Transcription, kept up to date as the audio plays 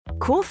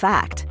Cool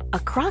fact, a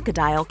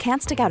crocodile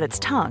can't stick out its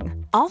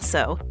tongue.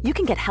 Also, you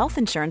can get health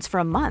insurance for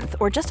a month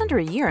or just under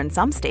a year in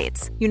some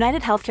states.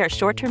 United Healthcare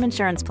short-term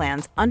insurance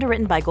plans,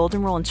 underwritten by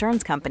Golden Rule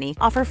Insurance Company,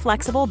 offer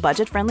flexible,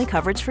 budget-friendly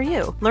coverage for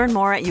you. Learn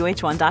more at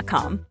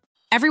uh1.com.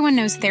 Everyone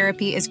knows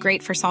therapy is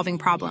great for solving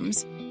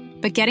problems,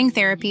 but getting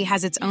therapy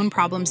has its own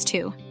problems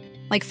too,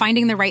 like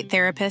finding the right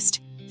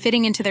therapist,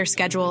 fitting into their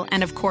schedule,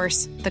 and of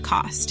course, the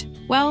cost.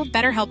 Well,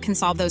 BetterHelp can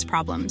solve those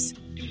problems.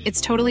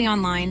 It's totally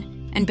online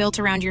and built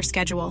around your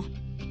schedule.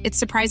 It's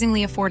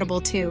surprisingly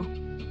affordable too.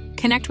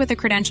 Connect with a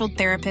credentialed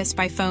therapist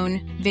by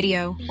phone,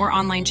 video, or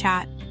online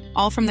chat,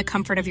 all from the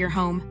comfort of your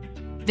home.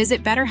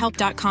 Visit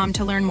BetterHelp.com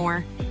to learn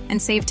more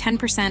and save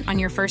 10% on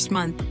your first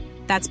month.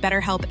 That's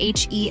BetterHelp,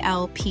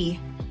 H-E-L-P.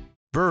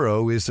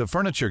 Burrow is a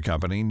furniture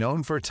company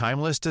known for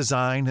timeless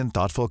design and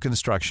thoughtful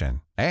construction,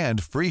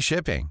 and free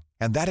shipping,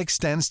 and that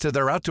extends to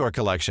their outdoor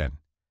collection.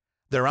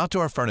 Their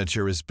outdoor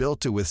furniture is built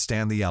to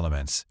withstand the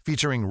elements,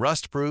 featuring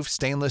rust-proof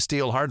stainless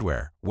steel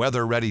hardware,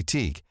 weather-ready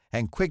teak,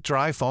 and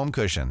quick-dry foam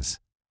cushions.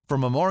 For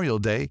Memorial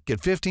Day,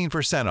 get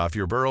 15% off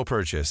your Burrow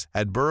purchase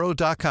at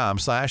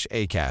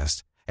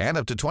burrow.com/ACAST and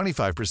up to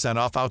 25%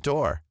 off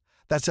outdoor.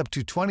 That's up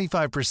to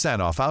 25%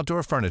 off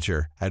outdoor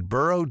furniture at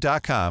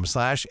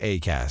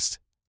burrow.com/ACAST.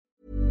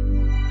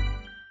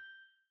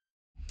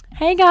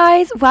 Hey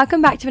guys,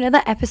 welcome back to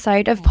another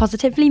episode of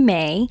Positively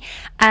Me.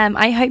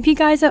 I hope you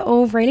guys are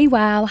all really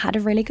well, had a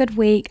really good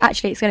week.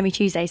 Actually, it's going to be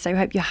Tuesday, so I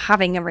hope you're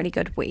having a really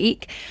good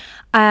week.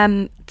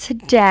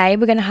 Today,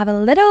 we're going to have a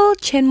little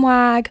chin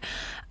wag,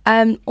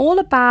 all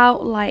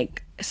about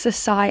like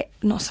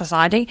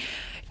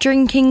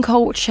drinking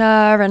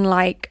culture and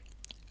like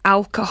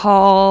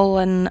alcohol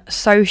and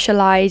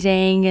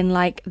socializing and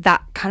like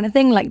that kind of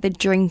thing, like the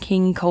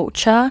drinking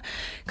culture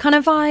kind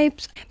of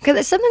vibes, because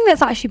it's something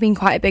that's actually been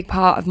quite a big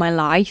part of my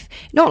life.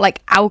 Not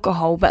like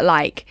alcohol, but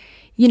like,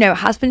 you know, it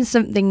has been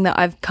something that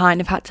I've kind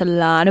of had to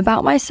learn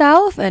about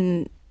myself.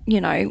 And,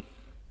 you know,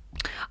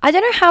 I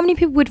don't know how many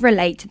people would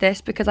relate to this,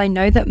 because I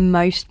know that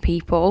most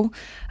people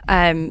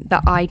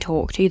that I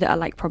talk to that are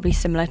like probably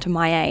similar to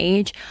my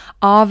age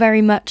are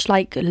very much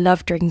like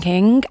love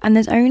drinking, and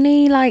there's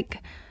only like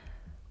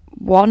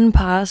one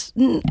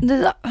person,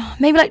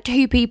 maybe like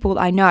two people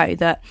that I know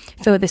that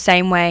feel the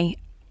same way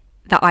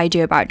that I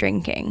do about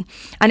drinking.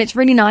 And it's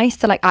really nice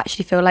to like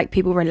actually feel like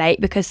people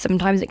relate, because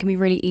sometimes it can be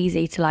really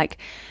easy to like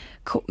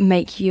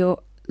make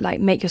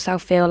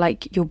yourself feel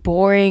like you're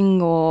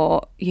boring,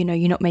 or, you know,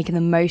 you're not making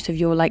the most of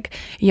your like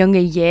younger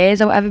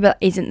years or whatever, but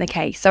that isn't the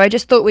case. So I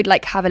just thought we'd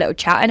like have a little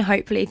chat, and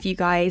hopefully if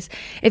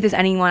there's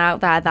anyone out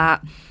there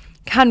that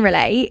can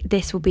relate,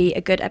 this will be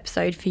a good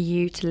episode for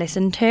you to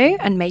listen to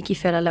and make you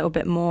feel a little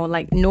bit more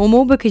like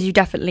normal, because you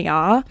definitely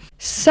are.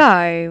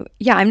 So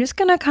yeah, I'm just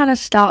gonna kind of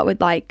start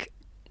with like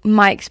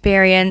my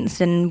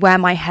experience and where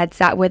my head's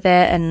at with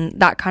it and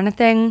that kind of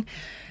thing.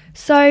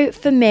 So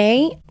for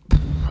me,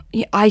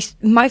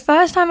 my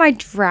first time I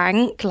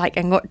drank like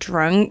and got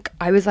drunk,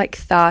 I was like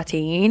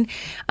 13,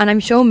 and I'm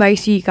sure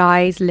most of you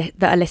guys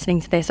that are listening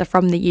to this are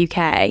from the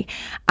UK,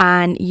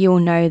 and you'll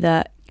know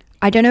that,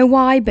 I don't know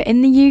why, but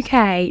in the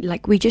UK,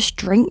 like, we just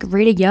drink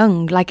really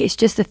young. Like, it's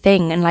just a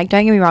thing. And like,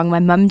 don't get me wrong,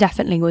 my mum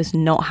definitely was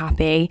not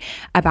happy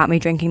about me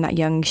drinking that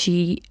young.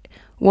 She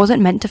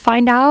wasn't meant to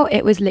find out.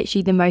 It was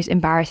literally the most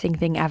embarrassing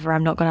thing ever,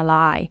 I'm not gonna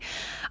lie.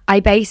 I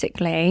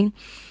basically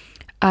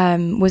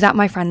was at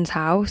my friend's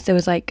house. There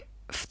was like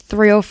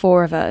 3 or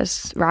 4 of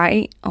us,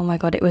 right? Oh my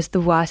god, it was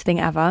the worst thing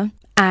ever.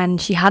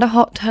 And she had a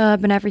hot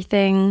tub and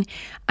everything,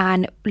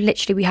 and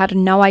literally we had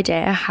no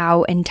idea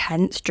how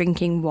intense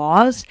drinking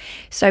was.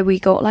 So we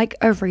got like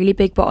a really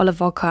big bottle of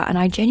vodka, and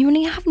I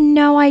genuinely have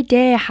no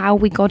idea how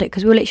we got it,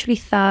 because we were literally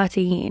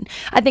 13.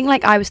 I think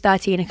like I was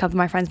 13, a couple of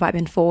my friends might have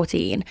been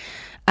 14.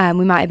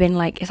 We might have been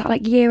like, is that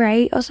like year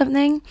 8 or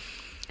something?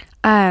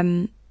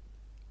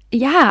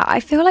 Yeah, I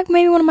feel like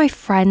maybe one of my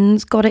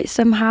friends got it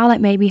somehow,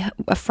 like maybe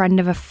a friend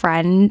of a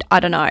friend,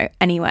 I don't know.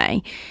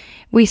 Anyway,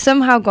 we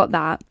somehow got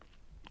that.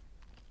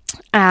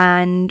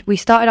 And we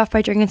started off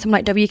by drinking some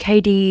like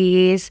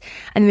WKDs,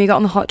 and then we got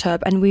on the hot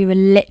tub, and we were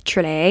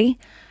literally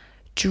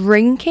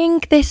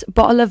drinking this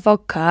bottle of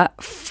vodka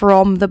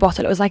from the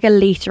bottle. It was like a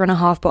 1.5 litre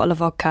bottle of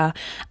vodka,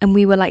 and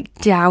we were like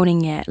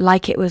downing it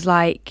like it was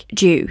like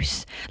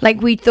juice.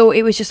 Like, we thought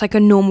it was just like a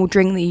normal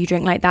drink that you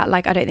drink like that.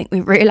 Like, I don't think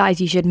we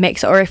realised you should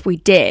mix it, or if we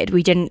did,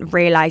 we didn't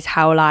realise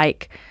how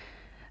like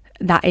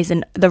that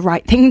isn't the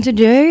right thing to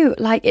do.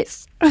 Like,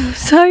 it's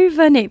so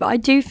funny, but I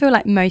do feel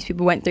like most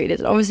people went through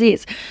this. Obviously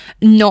it's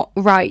not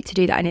right to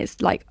do that, and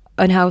it's like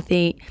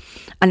unhealthy,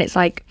 and it's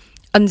like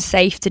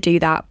unsafe to do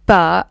that,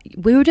 but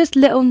we were just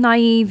little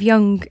naive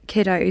young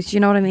kiddos, you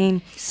know what I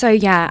mean? So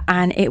yeah,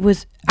 and it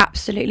was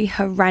absolutely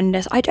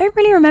horrendous. I don't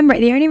really remember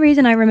it. The only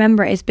reason I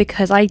remember it is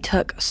because I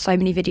took so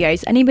many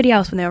videos. Anybody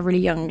else when they were really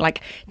young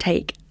like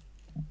take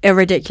a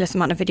ridiculous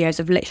amount of videos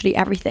of literally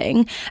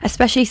everything,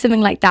 especially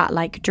something like that,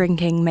 like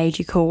drinking made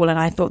you cool, and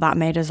I thought that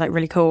made us like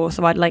really cool.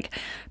 So I'd like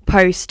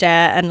post it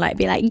and like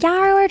be like,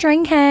 yeah, we're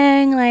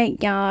drinking,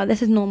 like, yeah,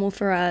 this is normal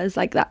for us,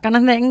 like that kind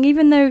of thing,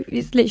 even though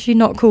it's literally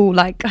not cool.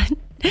 Like,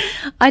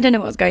 I don't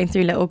know what's going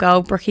through little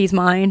girl Brookie's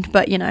mind,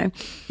 but you know.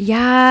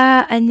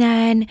 Yeah, and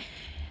then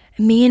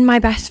me and my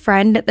best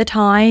friend at the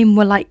time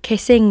were like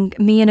kissing,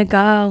 me and a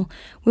girl.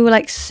 We were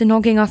like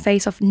snogging our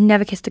face off.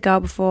 Never kissed a girl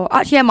before.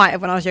 Actually, I might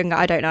have when I was younger,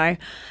 I don't know.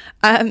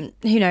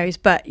 Who knows?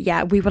 But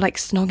yeah, we were like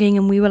snogging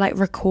and we were like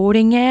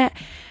recording it.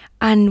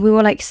 And we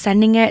were like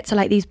sending it to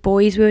like these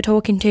boys we were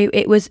talking to.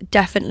 It was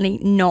definitely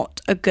not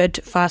a good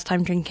first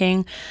time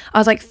drinking. I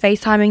was like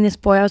FaceTiming this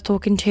boy I was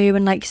talking to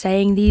and like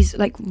saying these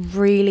like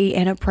really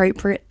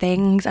inappropriate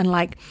things. And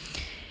like,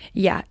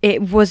 yeah,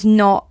 it was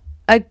not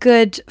a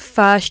good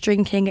first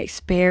drinking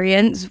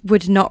experience.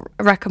 Would not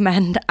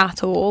recommend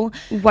at all.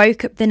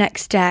 Woke up the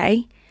next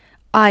day.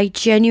 I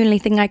genuinely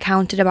think I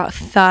counted about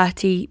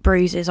 30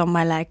 bruises on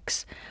my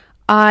legs.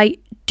 I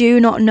do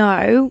not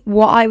know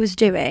what I was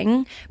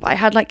doing, but I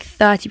had like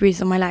 30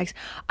 bruises on my legs.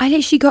 I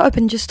literally got up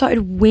and just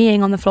started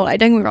weeing on the floor. Like,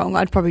 don't get me wrong,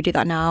 I'd probably do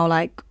that now,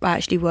 like I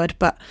actually would,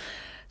 but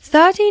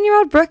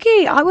 13-year-old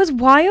Brookie, I was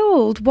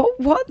wild.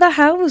 What the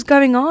hell was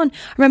going on?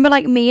 I remember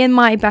like me and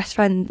my best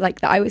friend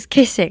like that I was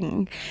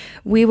kissing,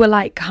 we were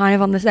like kind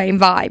of on the same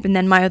vibe, and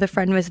then my other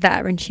friend was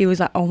there and she was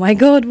like, oh my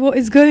god, what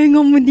is going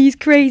on with these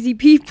crazy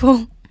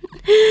people?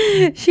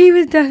 She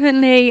was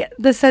definitely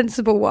the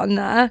sensible one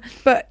there.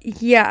 But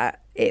yeah,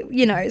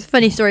 it's a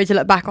funny story to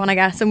look back on, I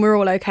guess, and we're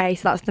all okay,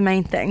 so that's the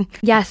main thing.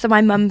 Yeah, so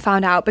my mum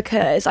found out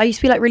because I used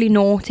to be like really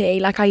naughty.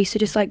 Like I used to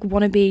just like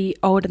want to be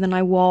older than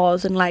I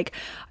was, and like,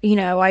 you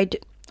know,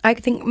 I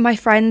think my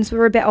friends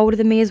were a bit older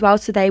than me as well,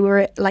 so they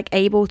were like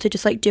able to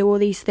just like do all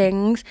these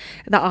things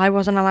that I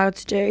wasn't allowed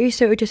to do.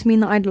 So it would just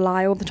mean that I'd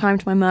lie all the time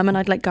to my mum and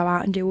I'd like go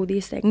out and do all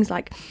these things,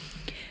 like,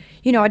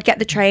 you know, I'd get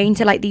the train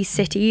to like these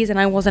cities and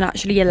I wasn't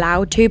actually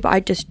allowed to, but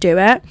I'd just do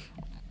it.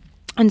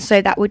 And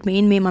so that would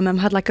mean me and my mum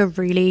had like a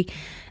really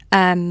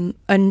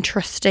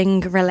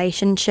untrusting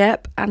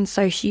relationship. And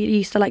so she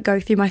used to like go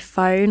through my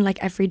phone like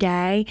every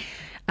day,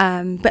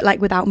 but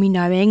like without me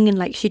knowing, and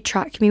like she'd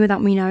track me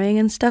without me knowing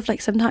and stuff.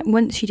 Like sometimes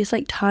once she just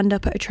like turned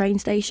up at a train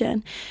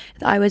station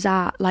that I was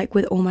at, like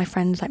with all my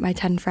friends, like my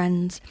 10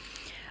 friends,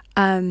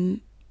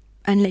 and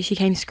literally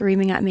came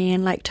screaming at me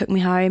and like took me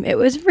home. It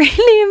was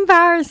really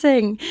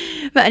embarrassing.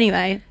 But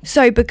anyway,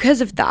 so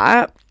because of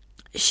that,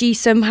 she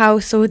somehow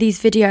saw these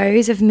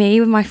videos of me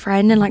with my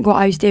friend and like what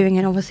I was doing,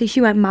 and obviously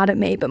she went mad at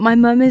me. But my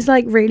mum is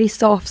like really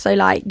soft, so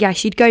like, yeah,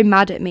 she'd go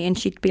mad at me and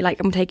she'd be like,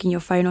 I'm taking your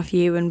phone off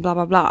you and blah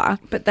blah blah.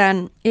 But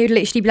then it would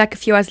literally be like a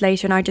few hours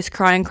later and I'd just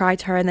cry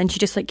to her, and then she'd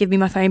just like give me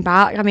my phone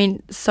back. I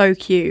mean, so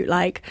cute.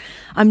 Like,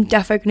 I'm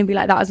definitely gonna be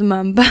like that as a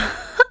mum. But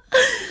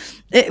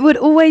it would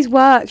always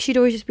work. She'd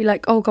always just be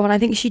like, oh god, I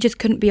think she just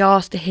couldn't be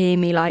asked to hear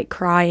me like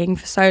crying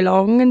for so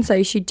long, and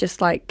so she'd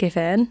just like give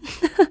in.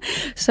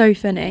 So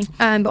funny.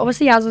 But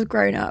obviously as I've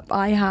grown up,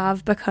 I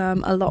have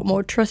become a lot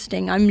more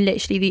trusting. I'm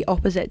literally the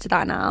opposite to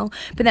that now.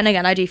 But then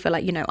again, I do feel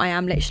like, you know, I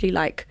am literally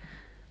like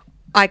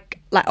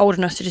old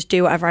enough to just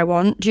do whatever I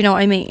want. Do you know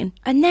what I mean?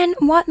 And then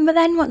what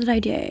did I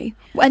do?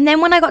 And then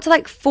when I got to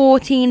like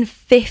 14,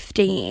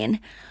 15,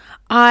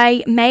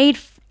 I made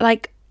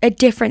like a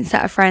different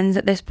set of friends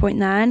at this point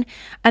then,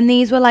 and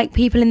these were like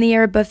people in the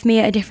year above me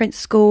at a different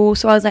school,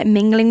 so I was like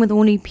mingling with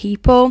all new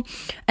people.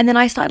 And then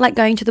I started like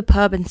going to the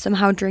pub and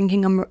somehow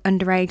drinking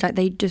underage, like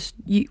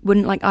you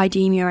wouldn't like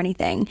ID me or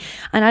anything,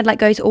 and I'd like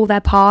go to all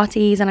their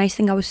parties and I used to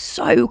think I was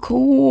so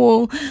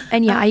cool.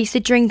 And yeah, I used to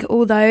drink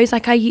all those,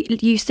 like I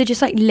used to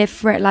just like live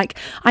for it. Like,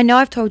 I know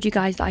I've told you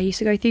guys that I used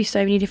to go through so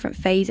many different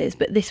phases,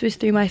 but this was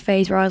through my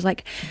phase where I was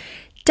like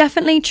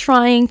definitely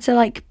trying to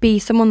like be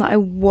someone that I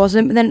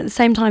wasn't, but then at the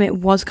same time it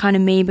was kind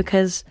of me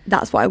because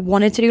that's what I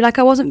wanted to do. Like,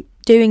 I wasn't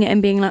doing it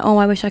and being like, oh,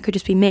 I wish I could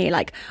just be me.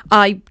 Like,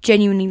 I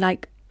genuinely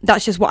like,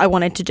 that's just what I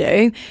wanted to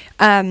do.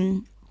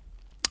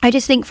 I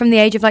just think from the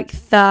age of like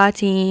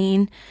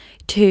 13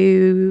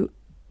 to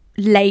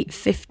late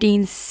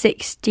 15,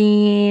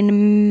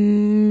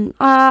 16,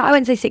 I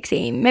wouldn't say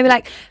 16, maybe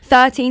like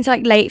 13 to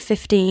like late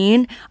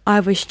 15, I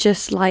was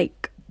just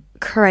like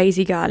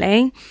crazy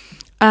girly.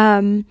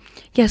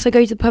 So I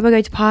go to the pub, I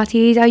go to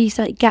parties. I used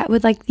to like get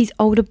with like these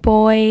older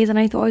boys and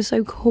I thought I was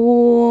so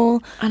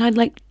cool, and I'd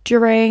like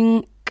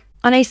drink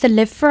and I used to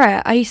live for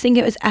it. I used to think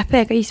it was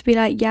epic. I used to be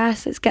like,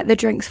 yes, let's get the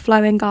drinks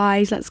flowing,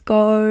 guys, let's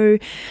go.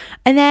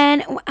 And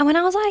then when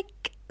I was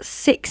like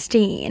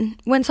 16,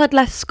 once I'd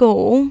left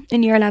school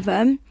in year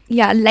 11,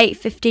 late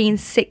 15,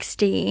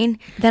 16,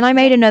 then I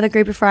made another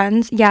group of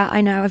friends. Yeah, I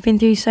know, I've been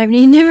through so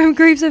many different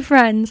groups of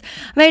friends.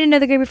 I made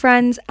another group of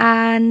friends,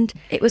 and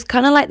it was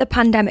kind of like the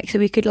pandemic, so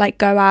we could like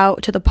go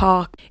out to the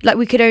park, like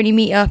we could only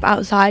meet up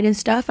outside and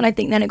stuff. And I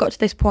think then it got to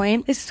this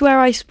point, this is where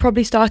I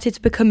probably started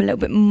to become a little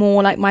bit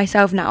more like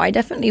myself now. I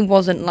definitely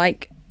wasn't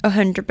like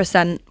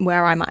 100%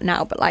 where I'm at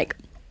now, but like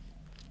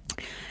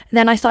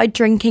Then I started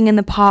drinking in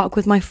the park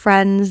with my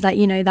friends, like,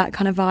 you know, that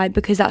kind of vibe,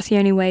 because that's the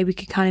only way we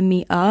could kind of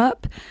meet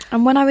up.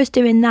 And when I was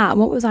doing that,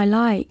 what was I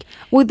like?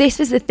 Well, this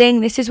is the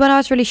thing. This is when I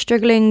was really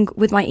struggling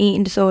with my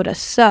eating disorder.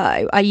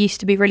 So I used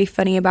to be really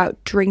funny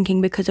about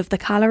drinking because of the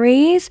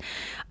calories.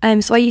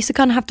 So I used to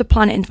kind of have to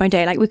plan it into my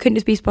day. Like, we couldn't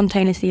just be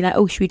spontaneously like,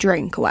 oh, should we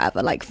drink or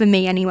whatever? Like, for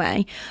me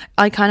anyway,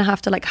 I kind of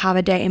have to like have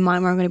a date in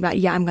mind where I'm going to be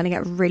like, yeah, I'm going to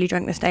get really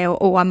drunk this day,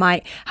 or I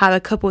might have a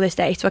couple this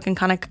day, so I can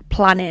kind of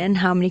plan in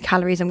how many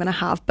calories I'm going to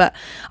have. But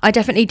I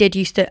definitely did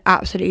used to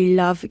absolutely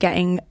love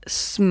getting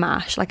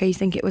smashed. Like, I used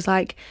to think it was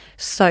like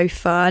so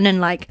fun. And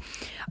like,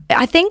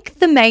 I think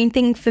the main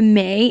thing for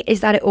me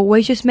is that it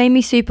always just made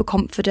me super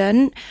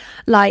confident.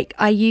 Like,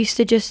 I used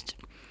to just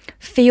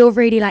feel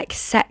really like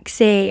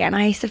sexy, and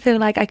I used to feel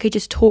like I could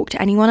just talk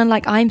to anyone, and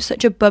like, I'm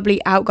such a bubbly,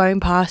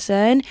 outgoing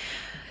person,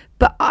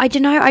 but I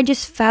don't know, I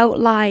just felt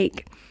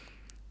like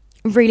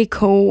really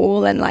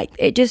cool, and like,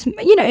 it just,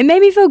 you know, it made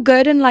me feel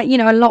good. And like, you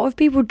know, a lot of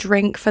people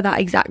drink for that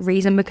exact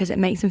reason, because it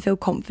makes them feel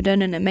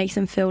confident and it makes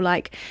them feel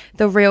like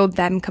the real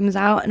them comes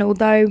out. And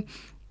although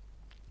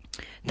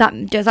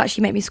that does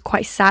actually make me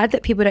quite sad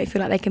that people don't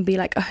feel like they can be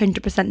like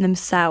 100%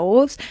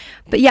 themselves,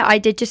 but yeah, I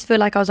did just feel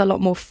like I was a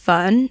lot more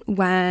fun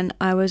when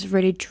I was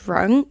really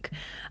drunk.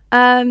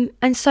 And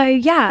so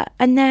yeah,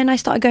 and then I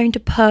started going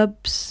to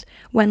pubs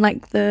when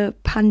like the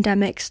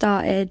pandemic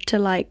started to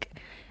like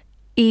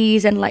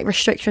ease and like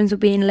restrictions were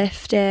being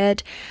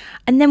lifted.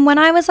 And then when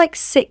I was like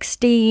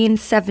 16,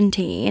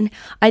 17,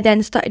 I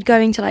then started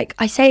going to, like,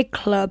 I say a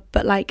club,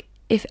 but like,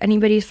 if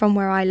anybody's from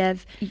where I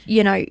live,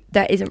 you know,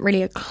 there isn't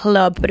really a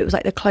club, but it was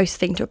like the closest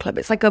thing to a club.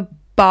 It's like a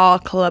bar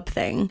club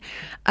thing.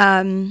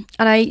 And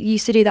I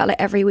used to do that like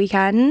every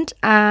weekend.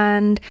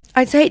 And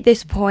I'd say at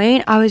this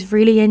point, I was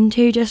really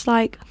into just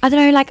like, I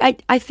don't know,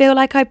 like I feel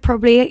like I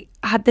probably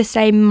had the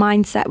same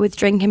mindset with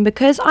drinking,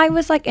 because I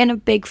was like in a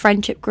big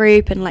friendship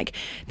group, and like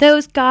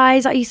those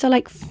guys I used to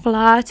like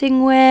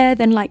flirting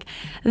with and like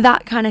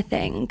that kind of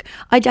thing.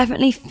 I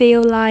definitely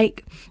feel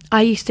like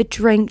I used to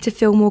drink to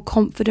feel more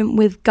confident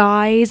with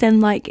guys, and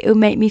like it would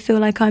make me feel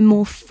like I'm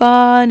more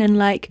fun and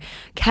like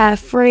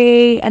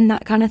carefree and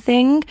that kind of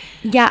thing.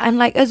 Yeah, and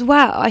like as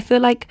well, I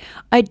feel like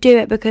I do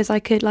it because I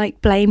could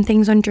like blame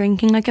things on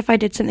drinking. Like if I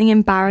did something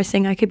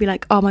embarrassing, I could be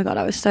like, oh my god,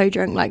 I was so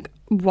drunk, like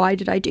why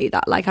did I do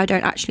that? Like, I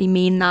don't actually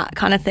mean that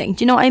kind of thing.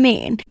 Do you know what I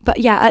mean?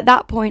 But yeah, at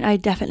that point, I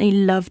definitely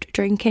loved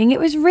drinking. It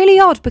was really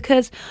odd,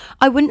 because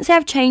I wouldn't say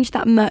I've changed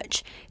that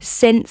much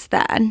since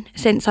then,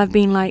 since I've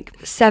been like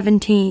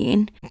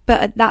 17.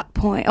 But at that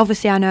point,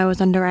 obviously I know I was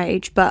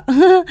underage, but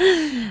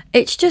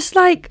it's just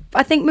like,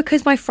 I think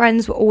because my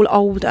friends were all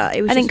older,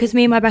 I think because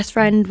me and my best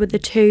friend were the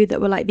two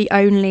that were like the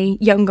only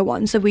younger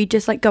ones, so we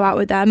just like go out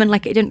with them, and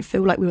like it didn't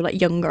feel like we were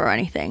like younger or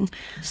anything.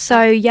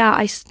 So yeah,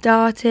 I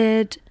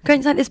started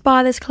going to like this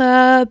bar, this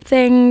club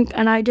thing,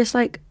 and I just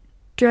like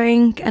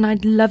drink and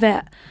I'd love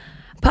it.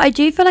 But I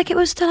do feel like it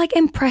was to like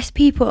impress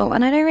people,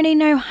 and I don't really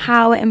know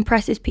how it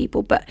impresses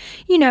people, but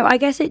you know, I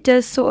guess it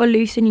does sort of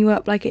loosen you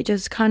up. Like it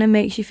just kind of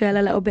makes you feel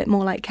a little bit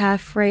more like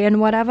carefree and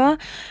whatever.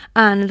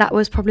 And that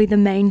was probably the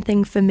main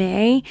thing for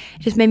me.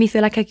 It just made me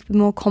feel like I could be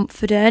more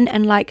confident.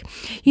 And like,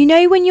 you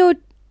know, when you're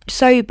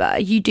sober,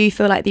 you do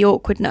feel like the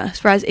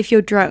awkwardness, whereas if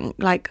you're drunk,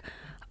 like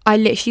I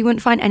literally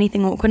wouldn't find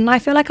anything awkward. And I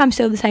feel like I'm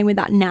still the same with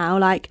that now.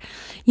 Like,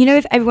 you know,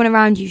 if everyone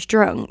around you's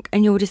drunk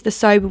and you're just the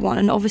sober one,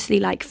 and obviously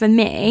like for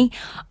me,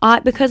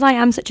 because I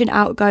am such an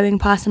outgoing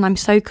person, I'm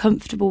so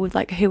comfortable with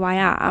like who I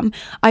am,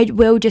 I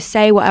will just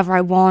say whatever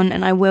I want,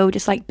 and I will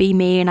just like be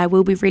me, and I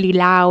will be really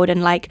loud,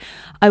 and like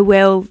I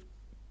will,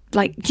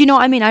 like, do you know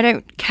what I mean? I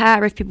don't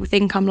care if people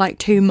think I'm like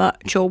too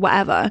much or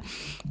whatever.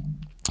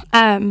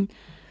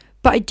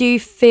 But I do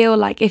feel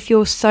like if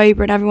you're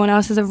sober and everyone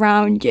else is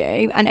around you,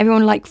 and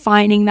everyone like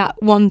finding that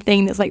one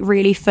thing that's like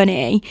really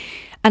funny,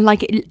 and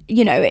like it,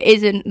 you know, it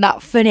isn't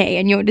that funny,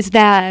 and you're just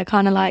there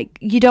kind of like,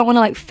 you don't want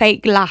to like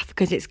fake laugh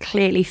because it's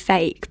clearly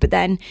fake, but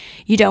then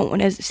you don't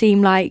want to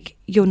seem like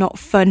you're not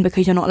fun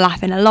because you're not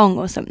laughing along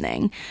or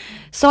something.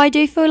 So I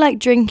do feel like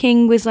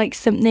drinking was like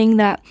something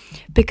that,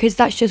 because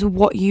that's just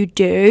what you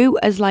do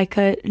as like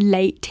a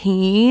late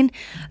teen,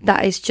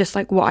 that is just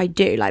like what I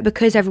do. Like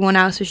because everyone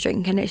else was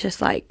drinking, it's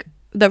just like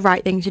the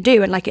right thing to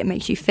do, and like it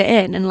makes you fit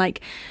in, and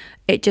like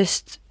it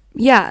just,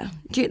 yeah,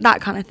 that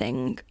kind of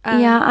thing.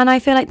 Yeah, and I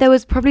feel like there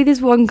was probably this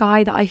one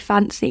guy that I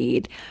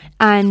fancied,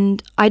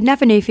 and I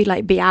never knew if he'd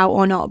like be out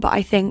or not, but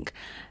I think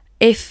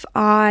if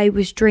I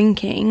was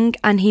drinking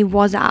and he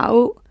was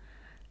out,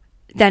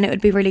 then it would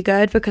be really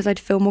good because I'd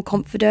feel more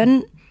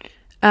confident.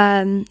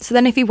 So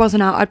then if he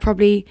wasn't out, I'd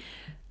probably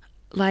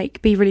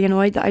like be really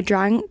annoyed that I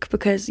drank,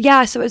 because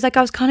yeah, so it was like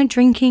I was kind of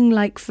drinking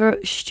like for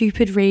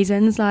stupid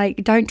reasons.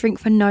 Like, don't drink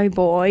for no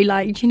boy,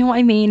 like, do you know what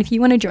I mean? If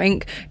you want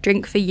to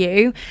drink for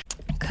you,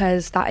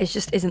 because that is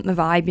just isn't the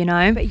vibe, you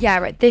know. But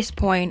yeah, at this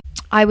point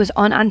I was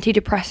on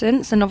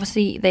antidepressants, and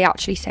obviously they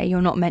actually say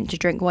you're not meant to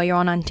drink while you're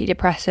on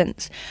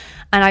antidepressants,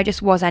 and I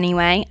just was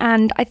anyway.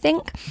 And I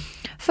think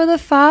for the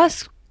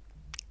first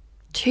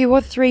 2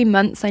 or 3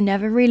 months, I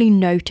never really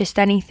noticed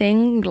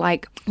anything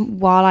like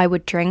while I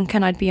would drink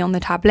and I'd be on the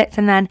tablets.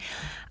 And then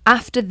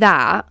after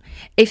that,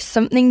 if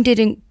something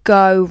didn't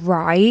go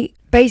right,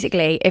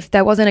 basically, if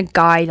there wasn't a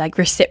guy like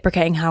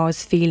reciprocating how I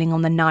was feeling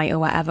on the night or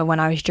whatever when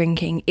I was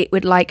drinking, it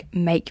would like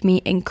make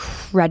me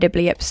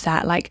incredibly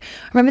upset. Like,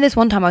 I remember this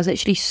one time I was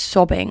literally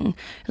sobbing,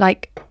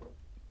 and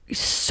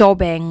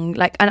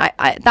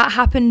I that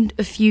happened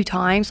a few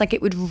times. Like,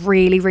 it would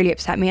really, really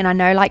upset me. And I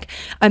know like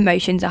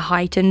emotions are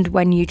heightened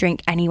when you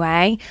drink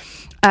anyway,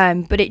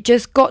 but it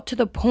just got to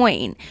the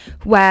point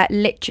where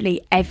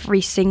literally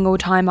every single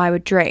time I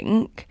would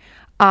drink,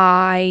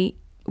 I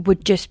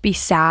would just be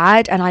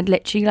sad, and I'd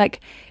literally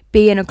like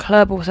be in a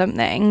club or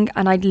something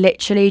and I'd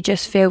literally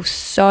just feel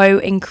so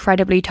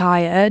incredibly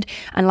tired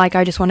and like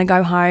I just want to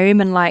go home,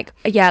 and like,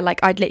 yeah, like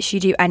I'd literally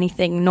do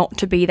anything not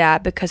to be there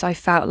because I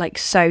felt like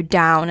so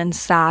down and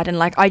sad, and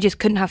like I just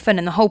couldn't have fun.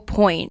 And the whole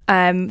point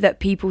that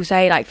people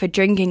say like for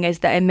drinking is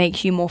that it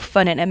makes you more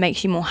fun and it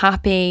makes you more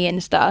happy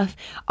and stuff.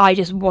 I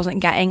just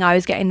wasn't getting. I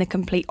was getting the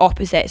complete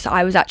opposite. So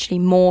I was actually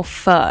more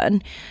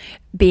fun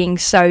being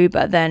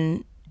sober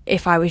than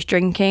if I was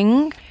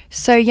drinking.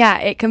 So yeah,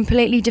 it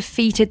completely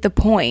defeated the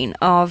point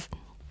of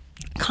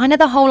kind of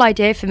the whole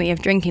idea for me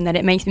of drinking, that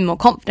it makes me more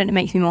confident, it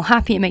makes me more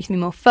happy, it makes me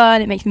more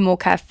fun, it makes me more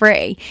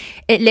carefree.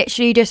 It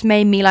literally just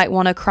made me like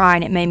want to cry,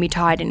 and it made me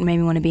tired, and it made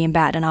me want to be in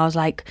bed. And I was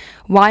like,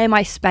 why am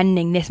I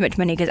spending this much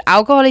money? Because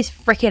alcohol is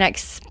freaking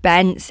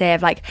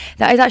expensive. Like,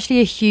 that is actually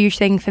a huge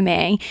thing for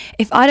me.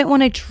 If I don't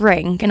want to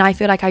drink and I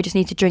feel like I just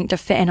need to drink to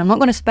fit in, I'm not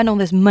going to spend all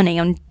this money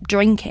on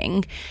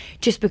drinking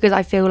just because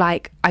I feel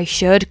like I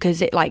should,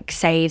 because it like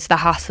saves the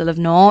hassle of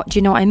not. Do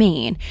you know what I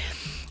mean?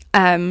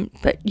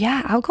 But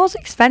yeah, alcohol's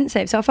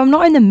expensive. So if I'm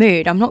not in the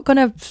mood, I'm not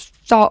gonna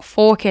start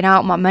forking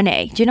out my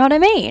money. Do you know what I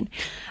mean?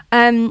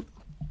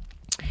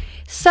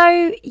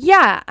 So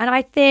yeah, and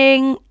I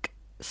think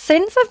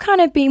since I've kind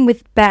of been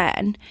with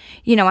Ben,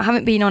 you know, I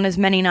haven't been on as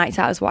many nights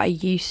out as what I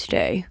used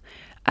to.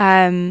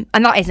 And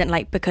that isn't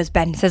like because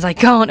Ben says I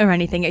can't or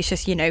anything. It's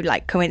just, you know,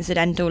 like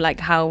coincidental, like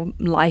how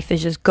life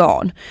has just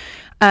gone.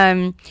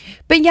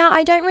 But yeah,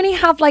 I don't really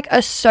have like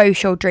a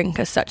social drink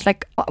as such.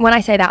 Like, when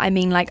I say that, I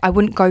mean like I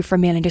wouldn't go for a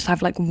meal and just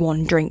have like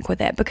one drink with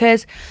it,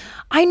 because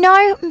I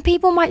know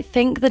people might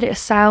think that it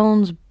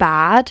sounds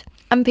bad,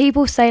 and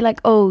people say like,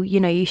 oh, you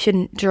know, you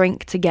shouldn't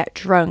drink to get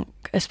drunk,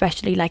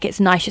 especially like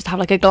it's nice just to have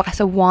like a glass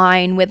of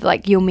wine with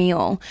like your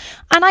meal.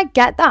 And I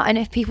get that, and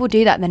if people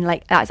do that, then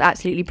like that's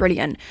absolutely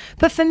brilliant.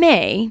 But for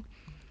me,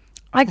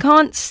 I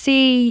can't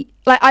see,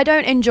 like, I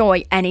don't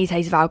enjoy any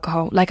taste of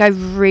alcohol. Like, I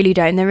really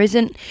don't. There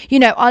isn't, you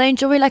know, I'll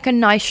enjoy like a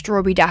nice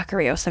strawberry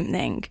daiquiri or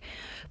something.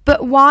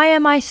 But why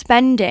am I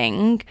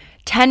spending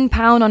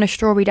 £10 on a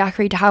strawberry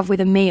daiquiri to have with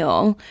a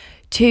meal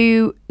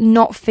to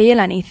not feel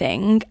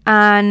anything,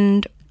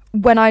 and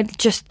when I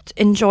just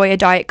enjoy a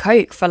Diet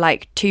Coke for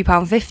like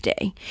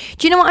 £2.50?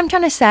 Do you know what I'm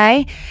trying to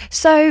say?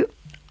 So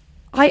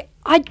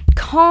I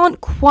can't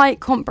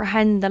quite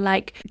comprehend the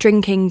like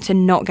drinking to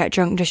not get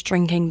drunk, just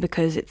drinking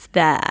because it's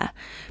there,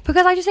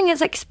 because I just think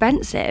it's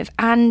expensive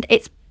and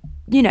it's,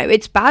 you know,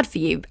 it's bad for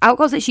you.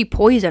 Alcohol's actually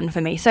poison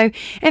for me. So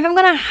if I'm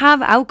gonna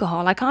have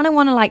alcohol, I kind of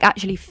want to like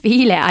actually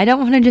feel it. I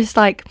don't want to just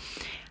like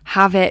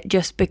have it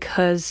just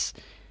because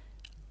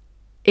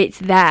it's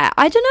there.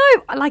 I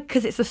don't know, like,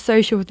 because it's a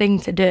social thing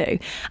to do.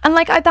 And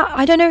like I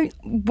don't know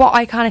what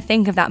I kind of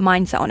think of that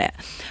mindset on it.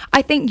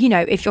 I think, you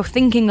know, if you're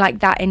thinking like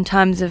that in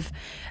terms of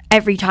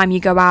every time you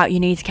go out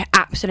you need to get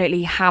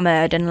absolutely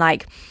hammered, and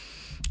like,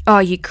 oh,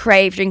 you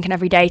crave drinking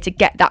every day to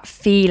get that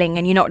feeling,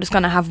 and you're not just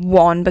going to have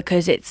one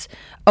because it's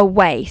a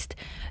waste,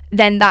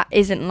 then that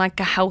isn't like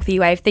a healthy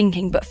way of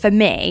thinking. But for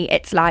me,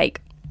 it's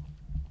like,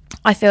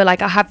 I feel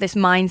like I have this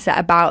mindset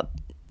about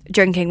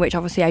drinking, which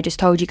obviously I just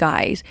told you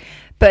guys,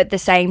 but at the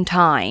same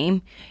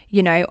time,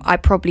 you know, I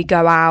probably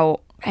go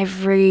out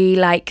every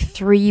like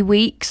 3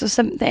 weeks or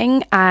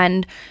something,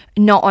 and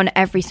not on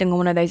every single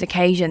one of those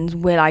occasions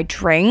will I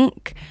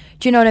drink.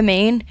 Do you know what I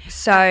mean?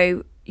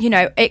 So, you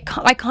know,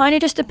 I kind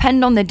of just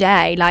depend on the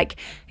day. Like,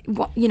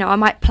 what, you know, I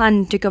might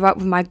plan to go out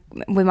with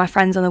my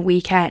friends on the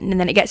weekend, and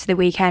then it gets to the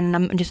weekend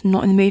and I'm just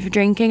not in the mood for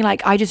drinking.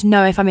 Like, I just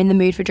know if I'm in the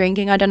mood for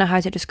drinking. I don't know how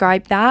to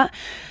describe that.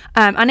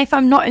 And if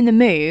I'm not in the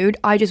mood,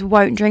 I just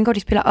won't drink. I'll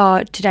just be like,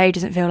 oh, today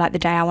doesn't feel like the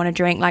day I want to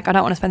drink. Like, I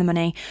don't want to spend the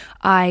money.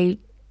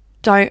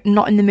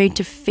 Not in the mood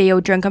to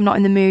feel drunk. I'm not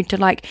in the mood to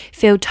like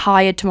feel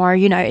tired tomorrow.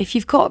 You know, if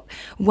you've got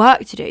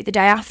work to do the day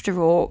after,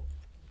 or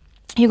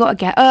you got to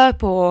get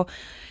up, or,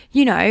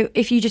 you know,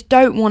 if you just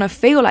don't want to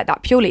feel like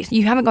that purely,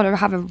 you haven't got to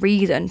have a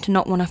reason to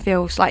not want to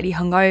feel slightly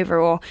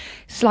hungover or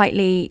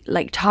slightly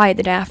like tired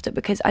the day after.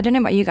 Because I don't know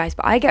about you guys,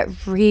 but I get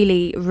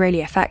really,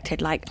 really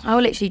affected. Like,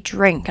 I'll literally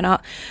drink, and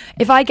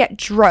if I get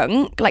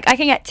drunk, like, I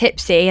can get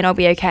tipsy and I'll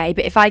be okay,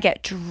 but if I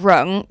get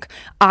drunk,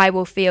 I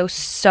will feel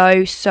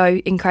so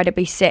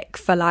incredibly sick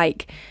for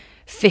like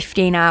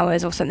 15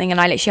 hours or something, and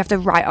I literally have to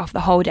write off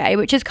the whole day,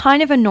 which is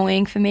kind of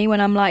annoying for me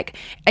when I'm like,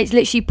 it's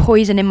literally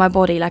poison in my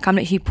body. Like, I'm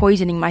literally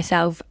poisoning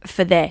myself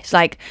for this.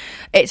 Like,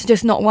 it's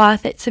just not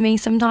worth it to me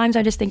sometimes.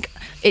 I just think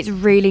it's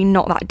really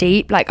not that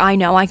deep. Like, I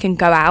know I can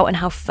go out and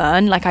have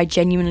fun. Like, I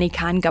genuinely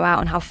can go out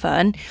and have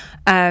fun,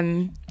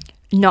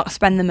 not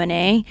spend the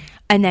money,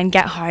 and then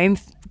get home,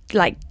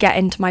 like, get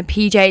into my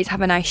PJs,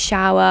 have a nice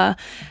shower,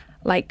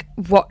 like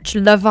watch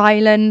Love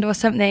Island or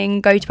something,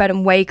 go to bed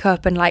and wake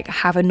up and like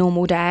have a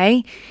normal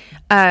day.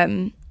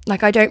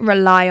 Like, I don't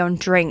rely on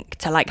drink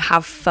to like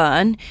have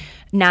fun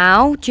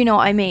now. Do you know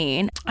what I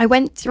mean? I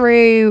went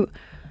through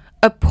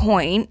a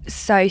point,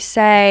 so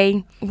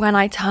say when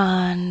I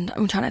turned,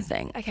 I'm trying to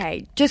think,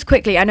 okay, just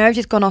quickly, I know I've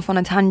just gone off on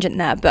a tangent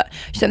there, but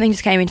something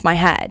just came into my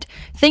head.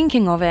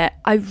 Thinking of it,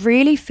 I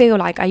really feel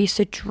like I used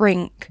to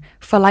drink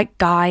for like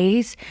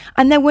guys,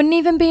 and there wouldn't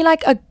even be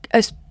like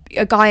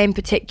a guy in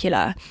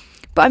particular.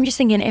 But I'm just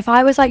thinking, if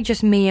I was like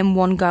just me and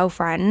one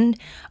girlfriend,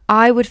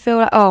 I would feel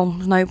like, oh,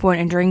 there's no point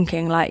in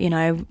drinking, like, you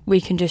know,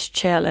 we can just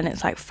chill and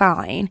it's like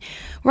fine.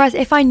 Whereas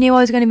if I knew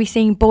I was going to be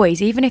seeing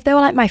boys, even if they were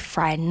like my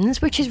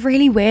friends, which is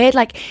really weird,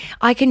 like,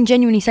 I can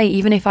genuinely say,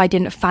 even if I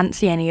didn't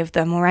fancy any of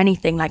them or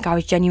anything, like, I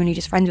was genuinely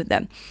just friends with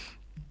them,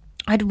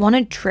 I'd want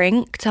to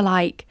drink to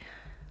like,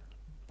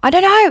 I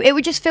don't know, it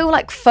would just feel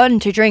like fun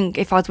to drink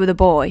if I was with a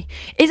boy.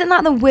 Isn't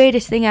that the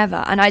weirdest thing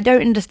ever? And I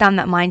don't understand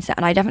that mindset,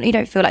 and I definitely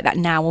don't feel like that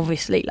now,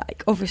 obviously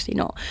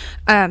not.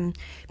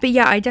 But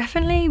yeah, I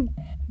definitely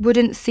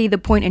wouldn't see the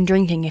point in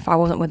drinking if I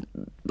wasn't with,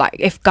 like,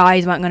 if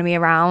guys weren't going to be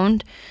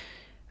around,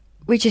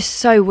 which is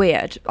so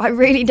weird. I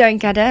really don't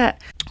get it.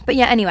 But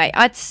yeah, anyway,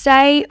 I'd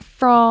say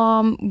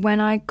from when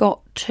I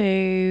got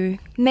to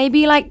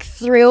maybe like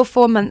 3 or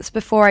 4 months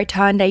before I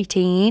turned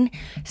 18,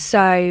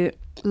 so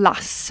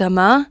last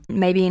summer,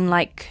 maybe in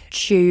like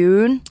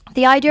June,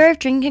 the idea of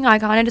drinking, I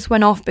kind of just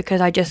went off because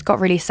I just got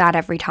really sad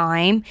every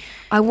time.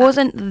 I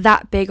wasn't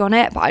that big on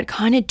it, but I'd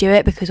kind of do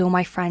it because all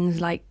my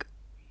friends, like,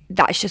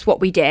 that's just what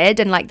we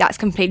did, and like that's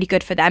completely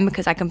good for them,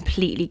 because I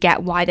completely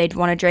get why they'd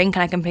want to drink,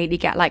 and I completely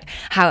get like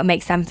how it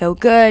makes them feel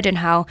good and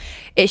how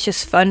it's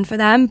just fun for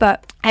them.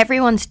 But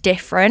everyone's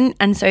different,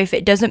 and so if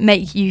it doesn't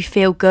make you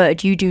feel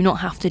good, you do not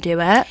have to do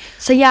it.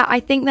 So yeah, I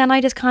think then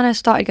I just kind of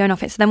started going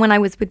off it. So then when I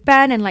was with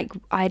Ben and like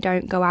I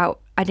didn't go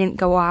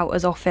out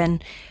as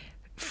often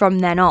from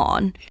then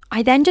on,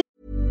 I then just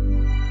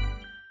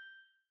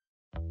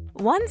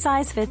One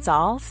size fits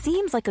all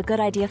seems like a good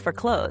idea for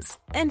clothes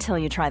until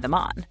you try them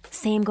on.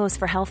 Same goes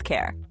for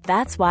healthcare.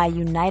 That's why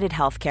United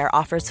Healthcare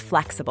offers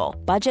flexible,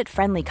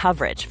 budget-friendly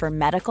coverage for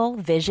medical,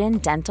 vision,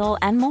 dental,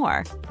 and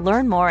more.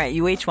 Learn more at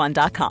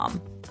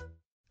uh1.com.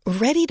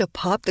 Ready to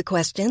pop the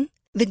question?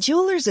 The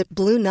jewelers at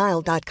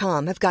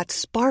BlueNile.com have got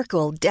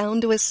sparkle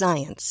down to a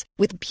science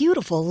with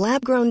beautiful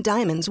lab-grown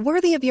diamonds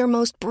worthy of your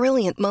most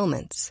brilliant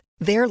moments.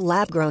 Their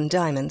lab-grown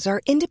diamonds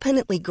are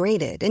independently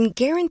graded and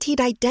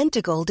guaranteed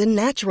identical to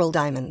natural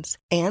diamonds,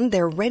 and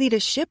they're ready to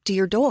ship to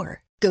your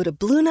door. Go to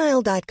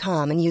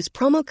BlueNile.com and use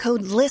promo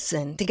code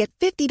LISTEN to get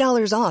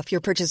 $50 off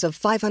your purchase of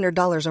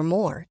 $500 or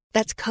more.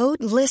 That's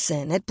code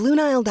LISTEN at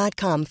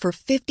BlueNile.com for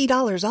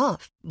 $50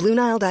 off.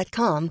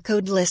 BlueNile.com,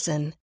 code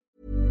LISTEN.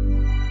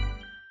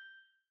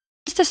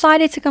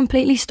 decided to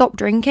completely stop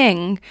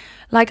drinking.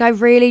 Like, I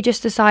really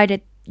just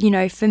decided, you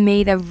know, for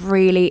me, there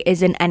really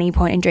isn't any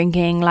point in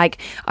drinking. Like,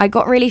 I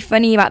got really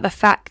funny about the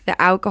fact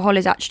that alcohol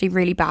is actually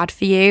really bad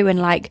for you, and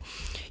like,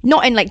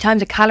 not in like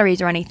terms of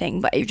calories or anything,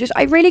 but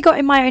I really got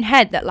in my own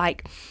head that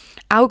like,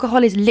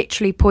 alcohol is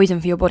literally poison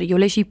for your body. You're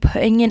literally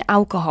putting in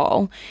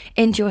alcohol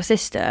into your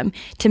system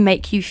to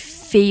make you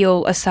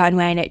feel a certain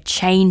way, and it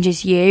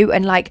changes you.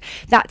 And like,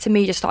 that to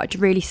me just started to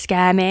really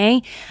scare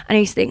me. And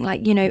I used to think,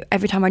 like, you know,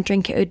 every time I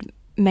drink it would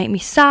make me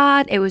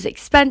sad, it was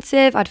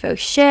expensive, I'd feel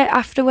shit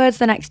afterwards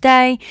the next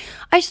day.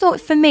 I just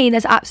thought, for me,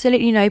 there's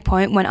absolutely no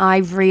point when I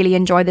really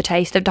enjoy the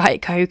taste of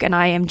Diet Coke and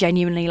I am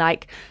genuinely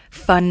like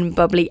fun,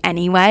 bubbly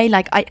anyway.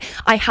 Like,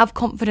 I have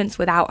confidence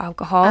without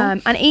alcohol.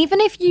 And even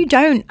if you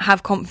don't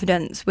have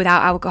confidence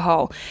without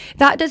alcohol,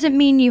 that doesn't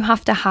mean you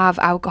have to have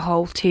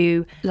alcohol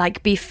to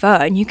like be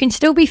fun. You can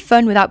still be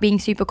fun without being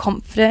super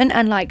confident,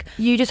 and like,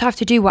 you just have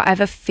to do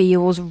whatever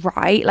feels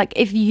right. Like,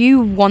 if you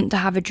want to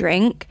have a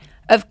drink,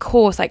 of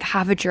course, like,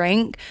 have a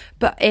drink.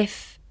 But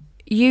if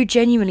you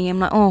genuinely am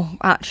like, oh,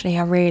 actually,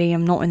 I really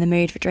am not in the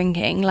mood for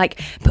drinking,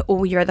 like, but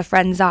all your other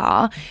friends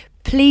are,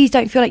 please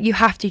don't feel like you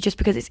have to just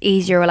because it's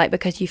easier, or like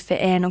because you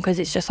fit in, or because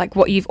it's just like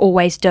what you've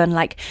always done.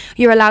 Like,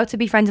 you're allowed to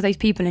be friends with those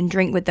people and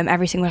drink with them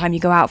every single time you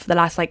go out for the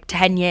last like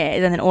 10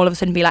 years, and then all of a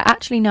sudden be like,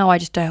 actually, no, I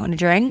just don't want to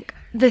drink.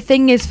 The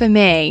thing is, for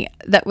me,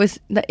 that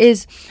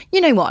is,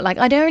 you know what, like,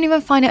 I don't even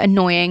find it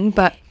annoying,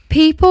 but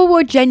people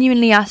will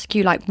genuinely ask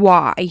you like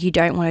why you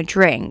don't want to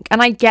drink,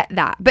 and I get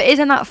that, but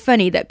isn't that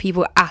funny that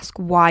people ask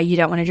why you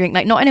don't want to drink?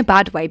 Like, not in a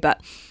bad way,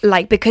 but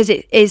like, because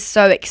it is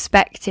so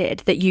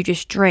expected that you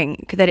just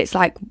drink, that it's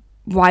like,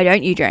 why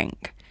don't you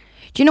drink?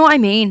 Do you know what I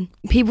mean?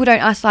 People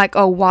don't ask like,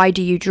 oh, why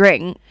do you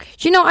drink?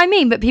 Do you know what I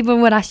mean? But people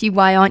would ask you,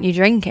 why aren't you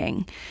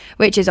drinking?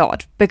 Which is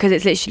odd because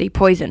it's literally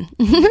poison.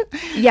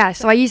 Yeah,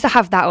 so I used to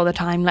have that all the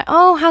time. Like,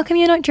 oh, how come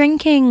you're not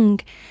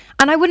drinking?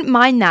 And I wouldn't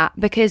mind that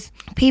because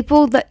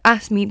people that would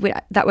ask me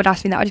that,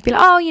 I'd just be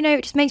like, oh, you know,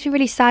 it just makes me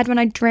really sad when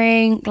I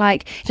drink.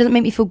 Like, it doesn't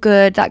make me feel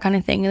good, that kind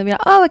of thing. And they'll be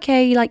like, oh,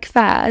 okay, like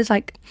fair. It's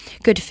like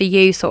good for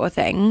you sort of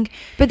thing.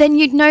 But then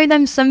you'd know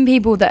them some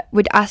people that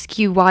would ask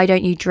you, why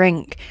don't you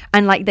drink?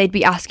 And like they'd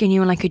be asking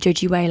you in like a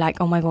judgy way,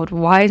 like, oh my God,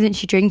 why isn't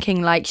she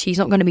drinking? Like, she's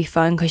not going to be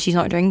fun because she's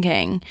not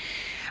drinking.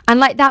 And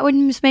like that would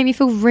just make me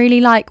feel really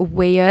like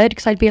weird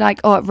because I'd be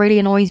like, oh, it really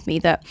annoys me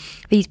that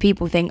these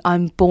people think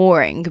I'm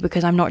boring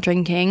because I'm not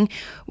drinking.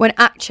 When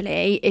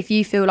actually, if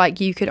you feel like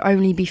you could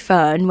only be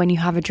fun when you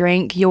have a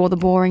drink, you're the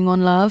boring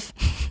one, love.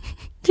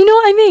 Do you know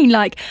what I mean?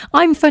 Like,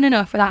 I'm fun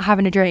enough without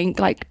having a drink.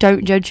 Like,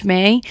 don't judge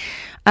me.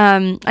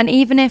 And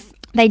even if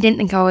they didn't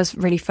think I was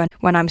really fun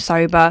when I'm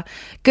sober,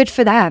 good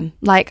for them.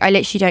 Like, I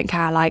literally don't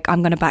care. Like,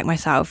 I'm going to back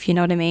myself, you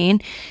know what I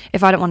mean?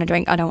 If I don't want to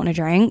drink, I don't want to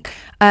drink.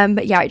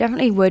 But yeah, it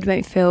definitely would make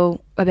me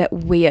feel a bit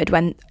weird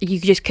when you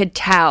just could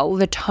tell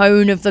the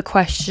tone of the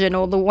question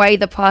or the way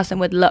the person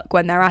would look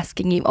when they're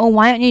asking you, oh,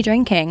 why aren't you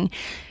drinking?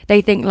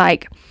 They think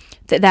like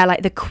that they're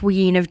like the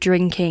queen of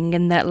drinking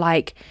and that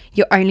like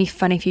you're only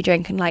fun if you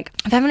drink. And like,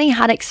 I've definitely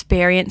had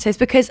experiences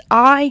because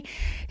I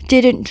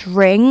didn't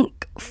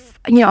drink.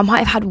 You know, I might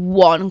have had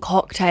one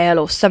cocktail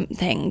or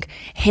something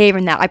here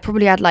and there. I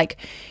probably had like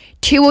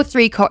 2 or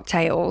 3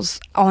 cocktails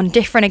on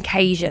different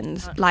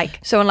occasions. Like,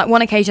 so on like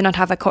one occasion I'd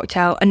have a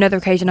cocktail, another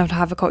occasion I'd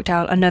have a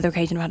cocktail, another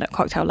occasion I'd have a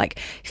cocktail, like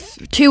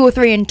 2 or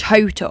 3 in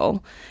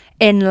total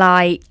in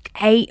like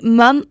 8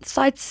 months,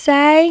 I'd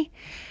say.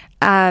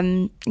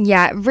 I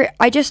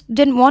just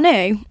didn't want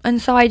to,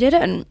 and so I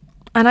didn't.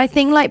 And I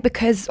think like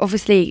because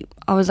obviously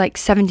I was like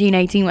 17,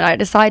 18 when I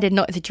decided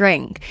not to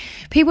drink,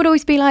 people would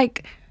always be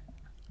like,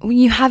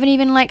 you haven't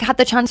even like had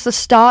the chance to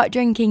start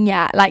drinking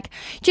yet. Like,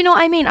 do you know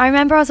what I mean? I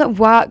remember I was at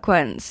work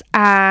once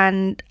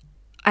and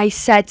I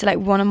said to like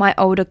one of my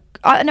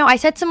I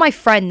said to my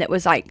friend that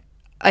was like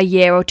a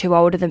year or 2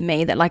 older than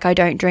me that like I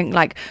don't drink,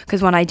 like,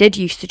 because when I did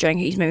used to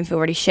drink it used to make me feel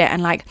really shit.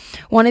 And like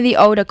one of the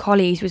older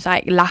colleagues was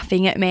like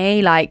laughing at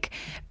me, like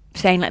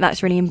saying like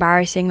that's really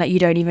embarrassing, like you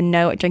don't even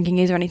know what drinking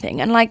is or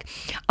anything. And like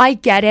I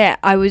get it,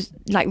 I was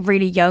like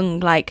really young,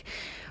 like,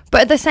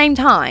 but at the same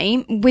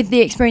time, with the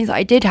experience that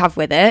I did have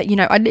with it, you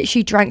know, I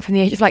literally drank from the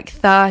age of like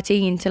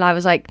 13 till I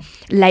was like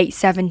late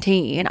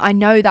 17. I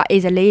know that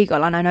is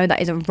illegal and I know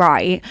that isn't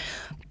right,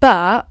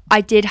 but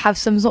I did have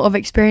some sort of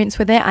experience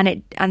with it,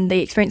 and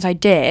the experience I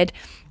did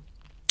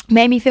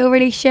made me feel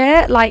really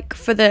shit, like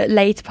for the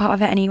later part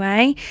of it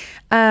anyway.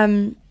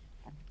 And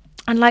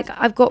like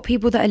I've got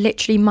people that are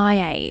literally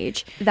my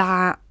age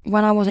that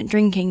when I wasn't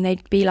drinking,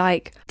 they'd be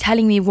like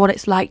telling me what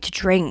it's like to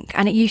drink,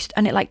 and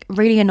it like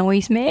really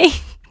annoys me.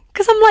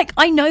 Because I'm like,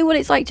 I know what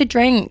it's like to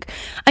drink.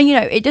 And, you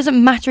know, it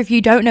doesn't matter if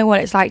you don't know what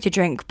it's like to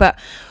drink. But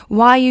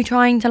why are you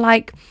trying to,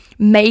 like,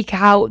 make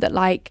out that,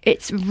 like,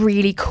 it's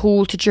really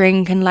cool to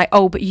drink and, like,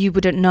 oh, but you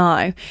wouldn't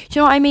know? Do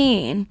you know what I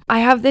mean? I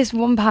have this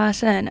one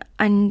person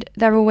and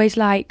they're always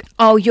like,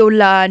 oh, you'll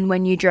learn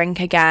when you drink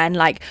again.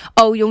 Like,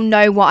 oh, you'll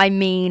know what I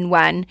mean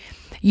when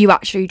you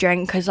actually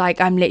drink, because like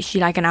I'm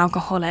literally like an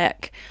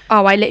alcoholic.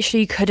 Oh, I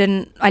literally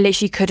couldn't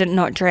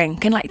not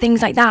drink, and like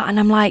things like that. And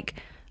I'm like,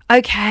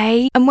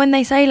 okay. And when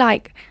they say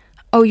like,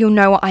 oh, you'll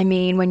know what I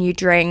mean when you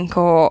drink,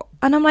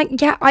 and I'm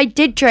like, yeah, I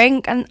did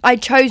drink and I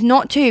chose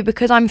not to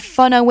because I'm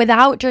funner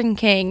without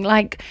drinking.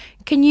 Like,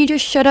 can you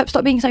just shut up,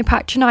 stop being so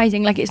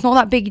patronising? Like, it's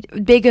not that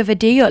big of a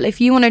deal.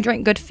 If you want to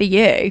drink, good for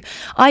you.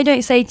 I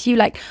don't say to you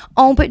like,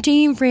 oh, but do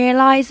you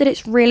realise that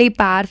it's really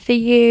bad for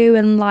you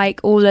and like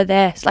all of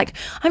this? Like,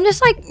 I'm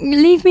just like,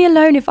 leave me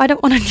alone. If I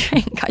don't want to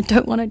drink, I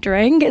don't want to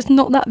drink. It's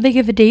not that big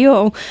of a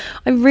deal.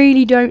 I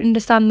really don't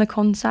understand the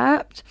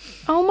concept.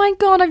 Oh my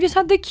God, I've just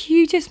had the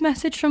cutest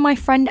message from my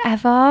friend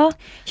ever.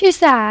 She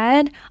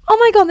said, oh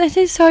my God, this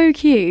is so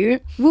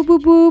cute. Whoop,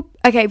 whoop, whoop.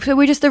 Okay, so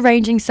we're just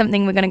arranging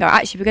something. We're going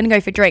to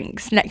go for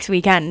drinks next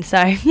weekend.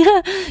 So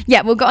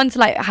yeah, we'll get on to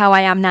like how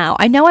I am now.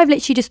 I know I've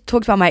literally just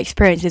talked about my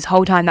experience this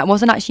whole time. That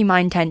wasn't actually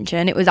my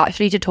intention. It was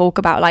actually to talk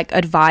about like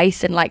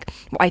advice and like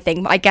what I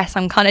think. But I guess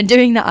I'm kind of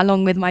doing that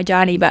along with my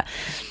journey,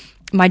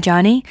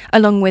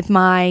 along with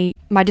my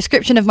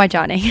description of my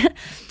journey.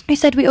 I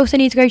said we also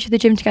need to go to the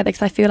gym together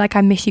because I feel like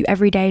I miss you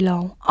every day,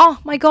 lol. Oh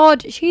my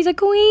God, she's a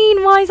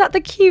queen. Why is that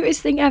the cutest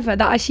thing ever?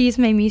 That actually has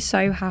made me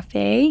so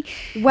happy.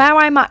 Where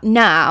I'm at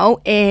now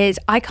is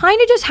I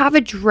kind of just have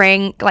a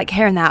drink like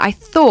here and there. I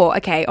thought,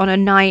 okay, on a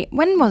night,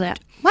 when was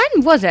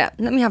it?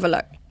 Let me have a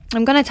look.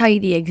 I'm going to tell you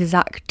the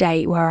exact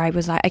date where I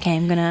was like, okay,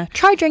 I'm going to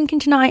try drinking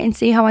tonight and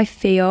see how I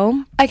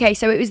feel. Okay,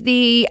 so it was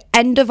the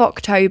end of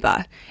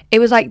October. It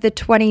was like the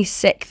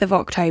 26th of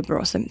October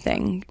or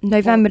something.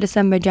 November,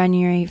 December,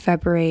 January,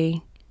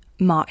 February,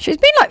 March.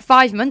 It's been like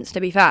 5 months,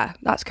 to be fair.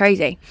 That's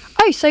crazy.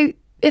 Oh, so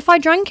if I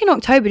drank in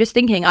October, just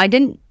thinking I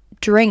didn't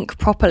drink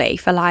properly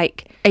for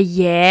like a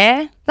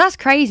year. That's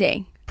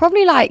crazy.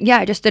 probably like,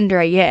 yeah, just under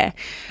a year.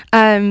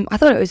 I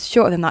thought it was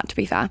shorter than that, to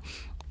be fair.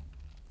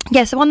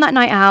 Yeah, so on that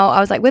night out, I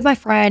was like with my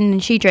friend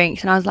and she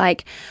drinks, and I was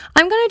like,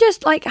 I'm gonna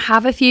just like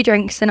have a few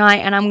drinks tonight,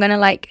 and I'm gonna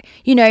like,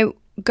 you know,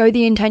 go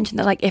the intention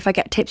that like if I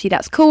get tipsy,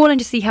 that's cool, and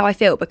just see how I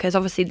feel, because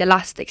obviously the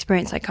last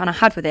experience I kind of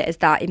had with it is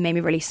that it made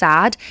me really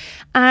sad.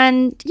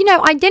 And you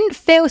know, I didn't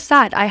feel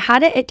sad. I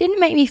had it didn't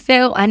make me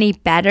feel any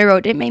better, or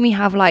it didn't make me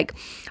have like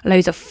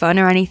loads of fun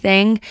or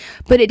anything,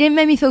 but it didn't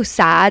make me feel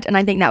sad, and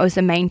I think that was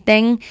the main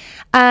thing.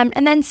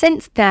 And then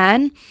since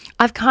then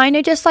I've kind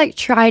of just like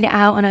tried it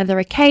out on other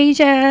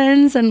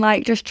occasions, and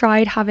like just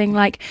tried having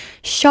like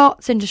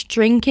shots and just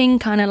drinking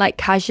kind of like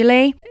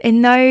casually.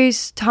 In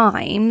those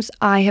times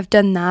I have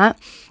done that.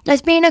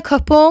 There's been a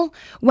couple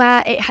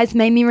where it has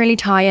made me really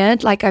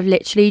tired, like I've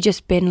literally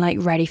just been like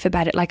ready for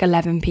bed at like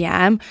 11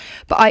 p.m.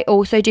 But I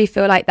also do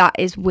feel like that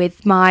is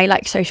with my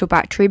like social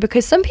battery,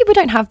 because some people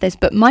don't have this,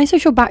 but my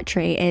social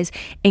battery is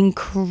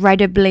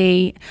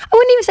incredibly, I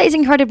wouldn't even say it's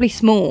incredibly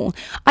small.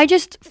 I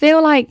just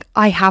feel like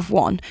I have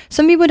one.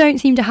 Some people don't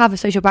seem to have a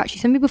social battery.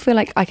 Some people feel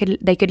like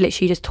they could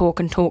literally just talk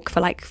and talk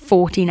for like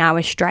 14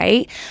 hours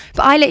straight,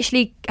 but I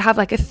literally have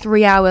like a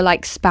 3-hour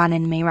like span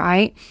in me,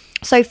 right?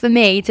 So for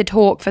me to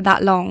talk for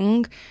that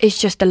long is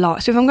just a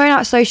lot. So if I'm going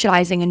out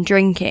socialising and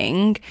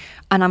drinking,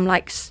 and I'm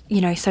like, you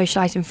know,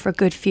 socialising for a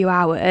good few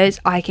hours,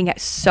 I can get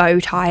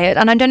so tired.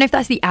 And I don't know if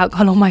that's the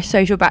alcohol or my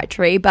social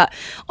battery, but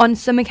on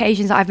some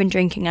occasions that I've been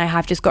drinking, I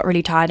have just got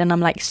really tired and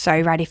I'm like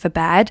so ready for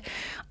bed.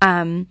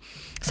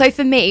 So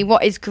for me,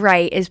 what is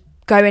great is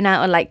going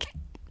out at like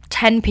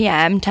 10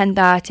 p.m,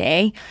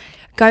 10:30,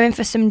 going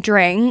for some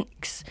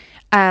drinks,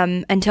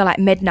 until like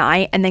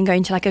midnight, and then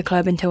going to like a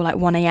club until like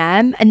 1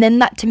 a.m. And then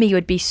that to me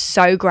would be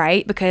so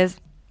great, because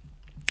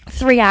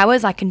 3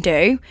 hours I can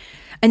do,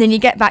 and then you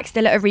get back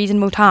still at a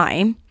reasonable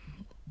time.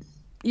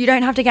 You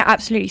don't have to get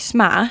absolutely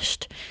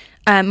smashed.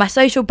 My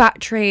social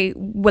battery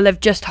will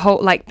have just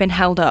been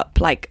held up,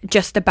 like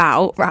just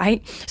about,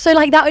 right? So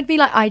like that would be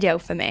like ideal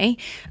for me.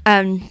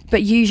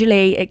 But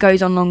usually it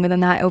goes on longer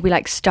than that. It'll be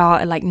like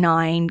start at like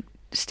 9,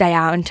 stay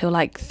out until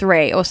like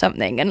 3 or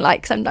something, and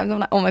like sometimes I'm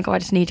like, oh my god, I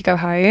just need to go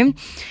home,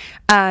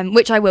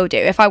 which I will do.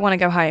 If I want to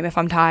go home, if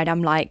I'm tired,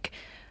 I'm like,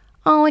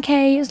 oh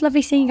okay, it's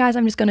lovely seeing you guys,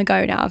 I'm just gonna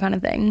go now, kind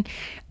of thing.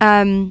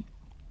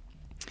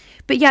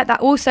 But yeah,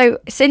 that also,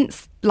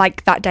 since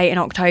like that date in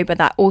October,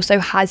 that also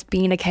has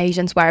been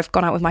occasions where I've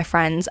gone out with my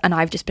friends and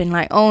I've just been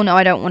like, oh no,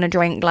 I don't want to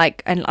drink,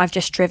 like, and I've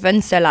just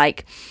driven, so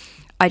like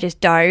I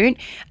just don't.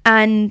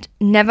 And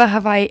never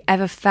have I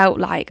ever felt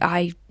like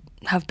I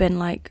have been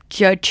like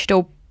judged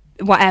or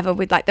whatever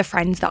with like the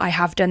friends that I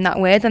have done that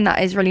with, and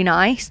that is really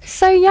nice.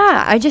 So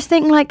yeah, I just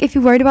think like if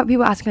you're worried about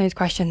people asking those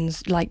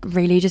questions, like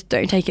really just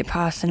don't take it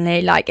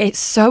personally. Like it's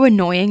so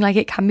annoying, like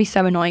it can be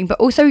so annoying, but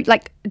also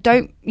like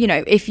don't, you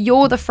know, if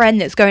you're the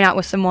friend that's going out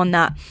with someone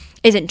that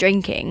isn't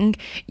drinking,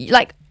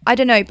 like I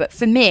don't know, but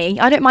for me,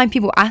 I don't mind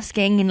people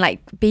asking and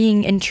like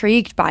being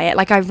intrigued by it,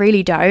 like I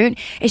really don't.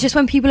 It's just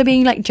when people are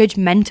being like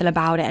judgmental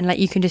about it, and like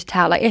you can just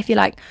tell, like if you're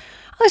like,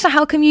 oh, so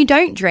how come you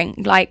don't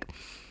drink, like,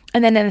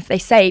 and then if they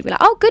say, be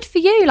like, oh, good for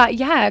you, like,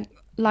 yeah,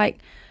 like,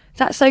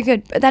 that's so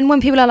good. But then when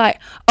people are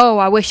like, oh,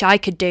 I wish I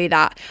could do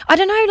that, I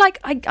don't know, like,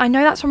 I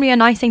know that's probably a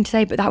nice thing to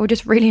say, but that would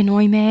just really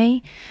annoy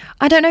me.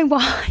 I don't know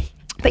why.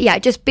 But yeah,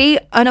 just be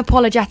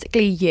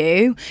unapologetically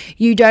you.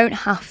 You don't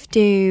have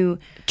to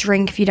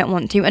drink if you don't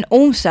want to. And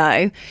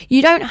also,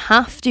 you don't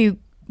have to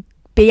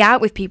be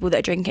out with people that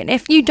are drinking.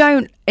 If you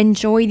don't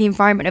enjoy the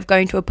environment of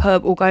going to a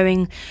pub or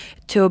going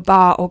to a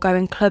bar or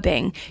going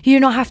clubbing, you do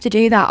not have to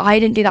do that. I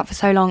didn't do that for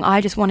so long. I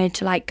just wanted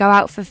to like go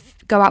out for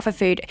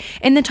food.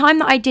 In the time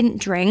that I didn't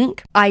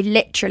drink, I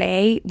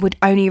literally would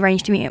only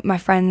arrange to meet up with my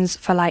friends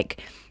for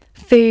like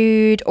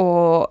food,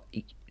 or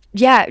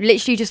yeah,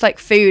 literally just like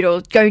food,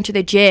 or going to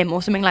the gym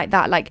or something like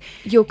that. Like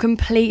you're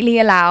completely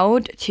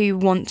allowed to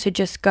want to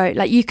just go,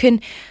 like you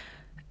can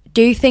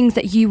do things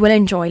that you will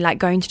enjoy, like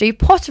going to do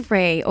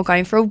pottery or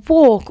going for a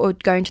walk or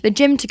going to the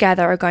gym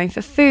together or going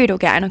for food or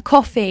getting a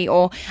coffee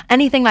or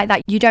anything like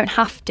that. You don't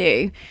have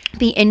to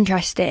be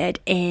interested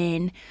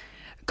in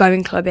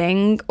going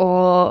clubbing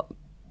or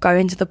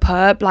going to the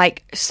pub.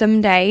 Like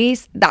some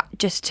days that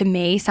just to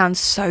me sounds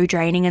so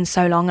draining and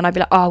so long, and I'd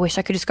be like, oh, I wish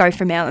I could just go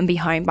for a meal and be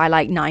home by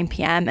like 9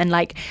 p.m. and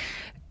like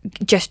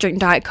just drink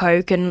Diet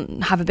Coke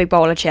and have a big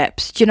bowl of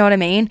chips. Do you know what I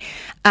mean?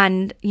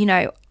 And you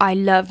know, I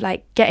love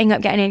like getting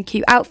up, getting in a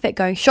cute outfit,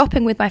 going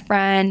shopping with my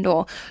friend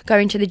or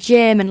going to the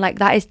gym, and like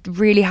that is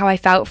really how I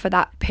felt for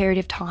that period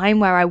of time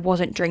where I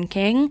wasn't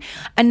drinking.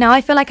 And now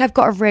I feel like I've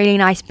got a really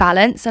nice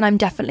balance, and I'm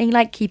definitely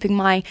like keeping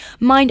my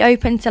mind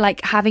open to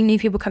like having new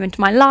people come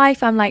into my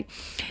life. I'm like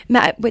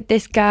met up with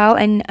this girl,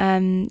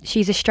 and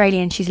she's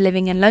Australian, she's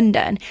living in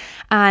London,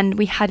 and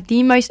we had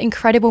the most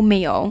incredible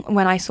meal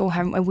when I saw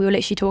her, and we were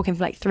literally talking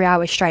for like 3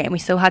 hours straight, and we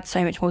still had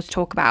so much more to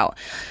talk about,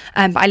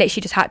 but I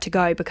literally just had to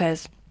go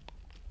because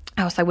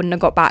else I wouldn't have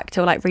got back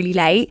till like really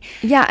late.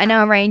 Yeah, and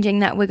now arranging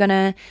that we're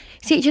gonna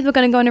see each other, we're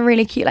gonna go on a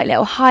really cute like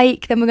little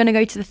hike, then we're gonna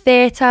go to the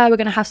theatre, we're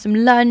gonna have some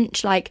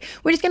lunch, like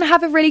we're just gonna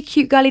have a really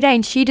cute girly day.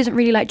 And she doesn't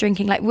really like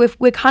drinking, like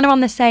we're kind of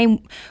on the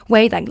same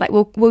wavelength, like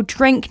we'll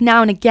drink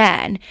now and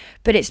again,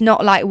 but it's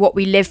not like what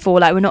we live for.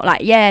 Like we're not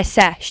like, yeah,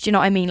 sesh, do you know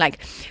what I mean? Like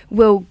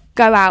we'll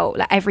go out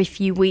like every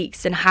few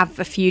weeks and have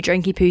a few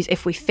drinky poos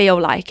if we feel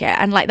like it,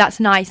 and like that's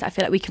nice. I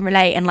feel like we can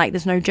relate, and like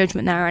there's no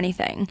judgment there or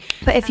anything.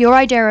 But if your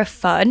idea of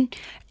fun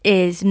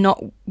is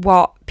not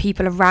what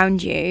people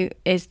around you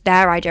is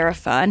their idea of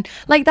fun,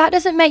 like that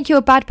doesn't make you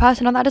a bad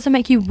person, or that doesn't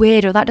make you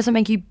weird, or that doesn't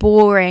make you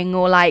boring,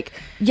 or like,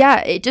 yeah,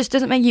 it just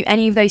doesn't make you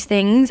any of those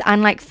things.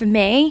 And like for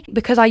me,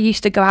 because I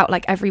used to go out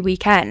like every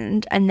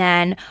weekend and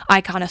then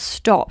I kind of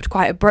stopped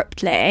quite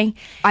abruptly,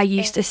 I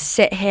used to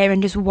sit here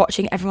and just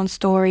watching everyone's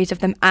stories of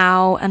them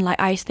out, and like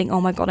I used to think,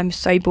 oh my god, I'm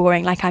so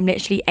boring, like I'm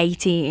literally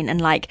 18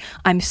 and like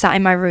I'm sat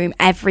in my room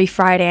every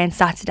Friday and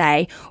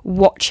Saturday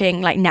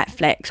watching like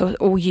Netflix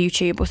or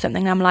YouTube or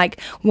something, and I'm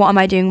like, what am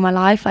I doing with my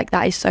life? Like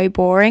that is so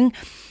boring.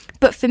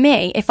 But for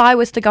me, if I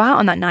was to go out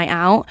on that night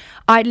out,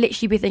 I'd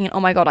literally be thinking,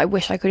 oh my god, I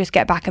wish I could just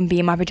get back and be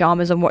in my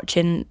pajamas and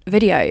watching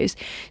videos.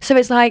 So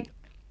it's like,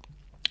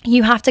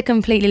 you have to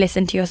completely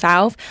listen to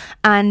yourself.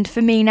 And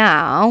for me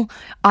now,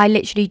 I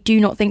literally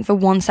do not think for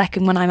 1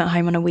 second when I'm at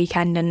home on a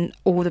weekend and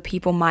all the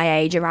people my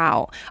age are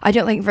out, I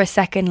don't think for a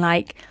second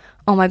like,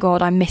 oh my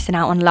god, I'm missing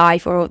out on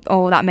life, or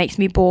that makes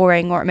me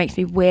boring, or it makes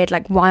me weird,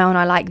 like why aren't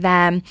I like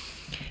them?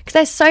 Because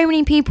there's so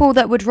many people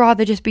that would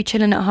rather just be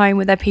chilling at home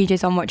with their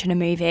PJs on watching a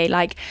movie,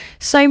 like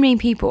so many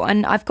people.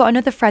 And I've got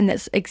another friend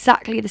that's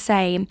exactly the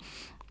same,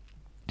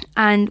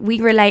 and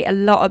we relate a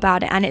lot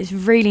about it, and it's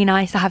really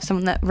nice to have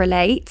someone that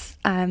relates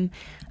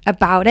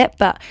about it,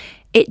 but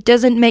it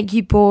doesn't make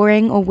you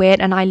boring or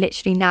weird. And I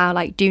literally now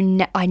like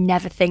I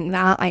never think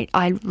that.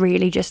 I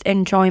really just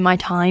enjoy my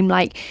time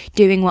like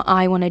doing what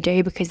I want to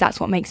do, because that's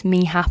what makes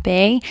me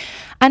happy.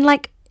 And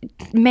like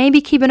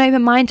maybe keep an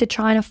open mind to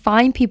trying to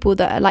find people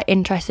that are like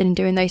interested in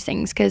doing those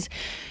things, because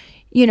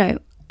you know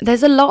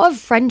there's a lot of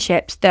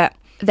friendships that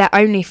they're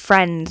only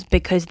friends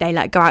because they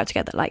like go out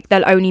together, like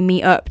they'll only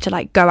meet up to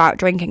like go out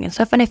drinking and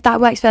stuff, and if that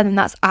works for them,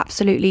 that's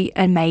absolutely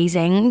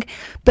amazing.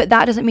 But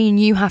that doesn't mean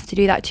you have to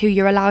do that too.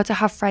 You're allowed to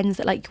have friends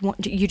that like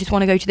you just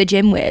want to go to the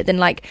gym with, and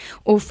like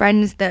all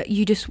friends that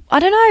you just, I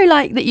don't know,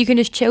 like that you can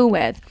just chill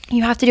with.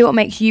 You have to do what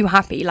makes you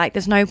happy. Like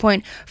there's no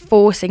point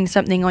forcing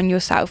something on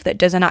yourself that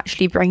doesn't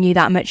actually bring you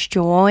that much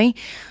joy,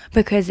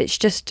 because it's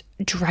just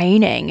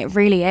draining. It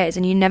really is.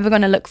 And you're never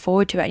going to look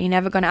forward to it, and you're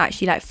never going to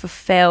actually like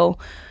fulfill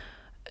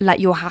like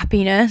your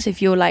happiness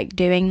if you're like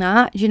doing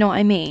that. Do you know what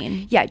I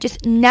mean? Yeah,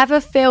 just never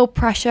feel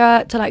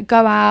pressure to like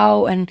go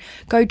out and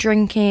go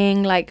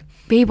drinking. Like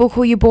people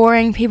call you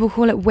boring, people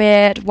call it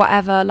weird,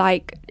 whatever,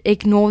 like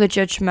ignore the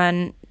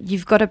judgment.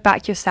 You've got to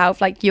back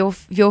yourself. Like you're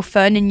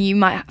fun, and you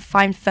might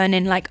find fun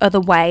in like other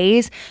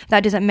ways.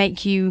 That doesn't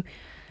make you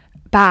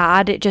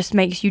bad, it just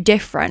makes you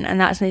different, and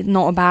that's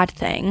not a bad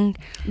thing.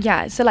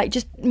 Yeah, so like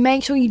just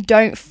make sure you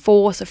don't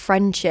force a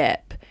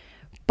friendship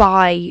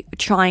by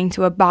trying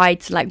to abide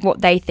to like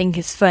what they think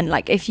is fun.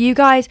 Like if you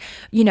guys,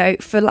 you know,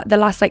 for like the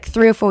last like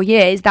 3 or 4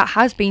 years that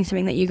has been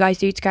something that you guys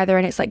do together,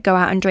 and it's like go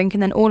out and drink,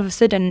 and then all of a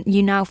sudden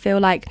you now feel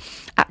like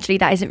actually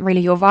that isn't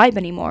really your vibe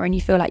anymore, and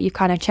you feel like you've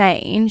kind of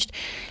changed,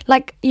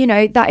 like, you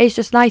know, that is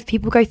just life.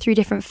 People go through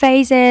different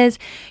phases.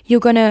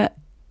 You're gonna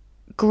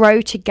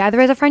grow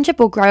together as a friendship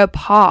or grow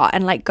apart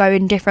and like go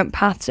in different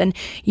paths, and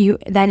you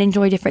then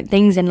enjoy different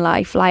things in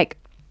life. Like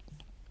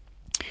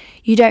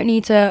you don't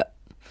need to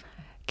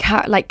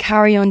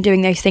carry on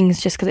doing those things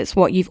just because it's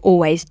what you've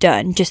always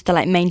done, just to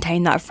like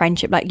maintain that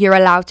friendship. Like you're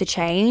allowed to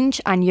change,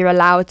 and you're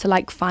allowed to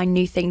like find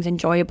new things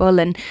enjoyable,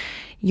 and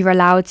you're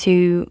allowed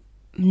to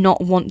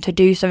not want to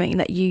do something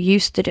that you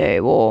used to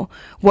do or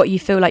what you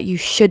feel like you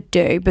should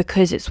do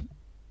because it's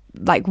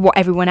like what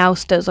everyone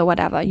else does or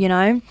whatever, you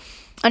know.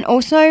 And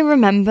also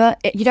remember,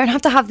 you don't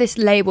have to have this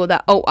label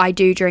that, oh, I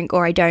do drink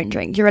or I don't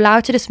drink. You're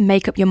allowed to just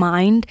make up your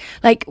mind.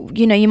 Like,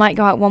 you know, you might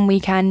go out one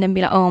weekend and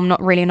be like, oh, I'm not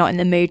in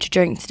the mood to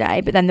drink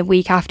today. But then the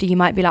week after you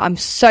might be like, I'm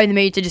so in the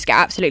mood to just get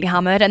absolutely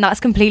hammered. And that's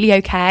completely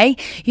okay.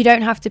 You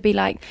don't have to be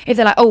like, if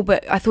they're like, oh,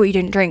 but I thought you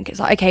didn't drink. It's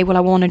like, okay, well,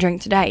 I want to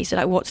drink today. So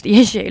like, what's the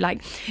issue?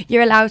 Like,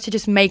 you're allowed to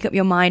just make up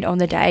your mind on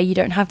the day. You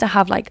don't have to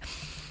have like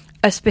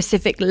a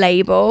specific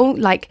label.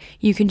 Like,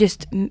 you can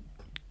just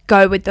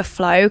go with the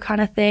flow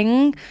kind of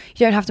thing. You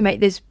don't have to make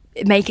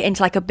it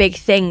into like a big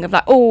thing of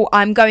like, oh,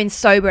 I'm going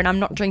sober and I'm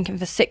not drinking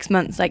for 6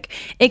 months. Like,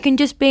 it can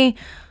just be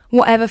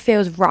whatever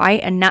feels right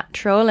and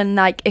natural. And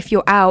like, if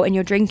you're out and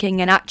you're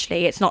drinking and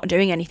actually it's not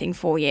doing anything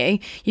for you,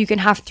 you can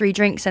have 3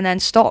 drinks and then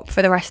stop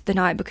for the rest of the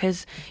night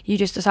because you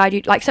just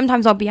decided. Like,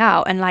 sometimes I'll be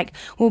out and like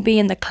we'll be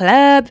in the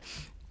club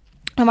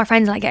and my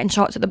friends are like getting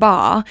shots at the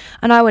bar,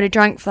 and I would have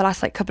drank for the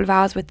last like couple of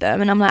hours with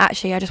them, and I'm like,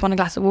 actually I just want a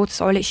glass of water,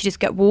 so I literally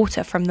just get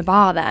water from the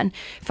bar then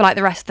for like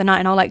the rest of the night,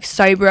 and I'll like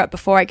sober up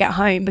before I get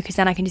home, because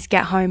then I can just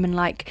get home and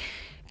like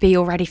be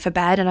all ready for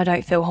bed and I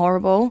don't feel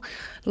horrible.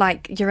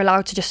 Like, you're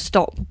allowed to just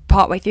stop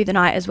partway through the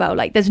night as well.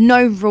 Like, there's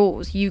no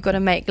rules. You got to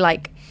make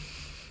like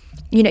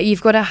you know,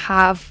 you've got to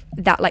have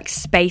that like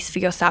space for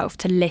yourself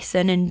to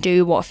listen and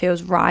do what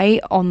feels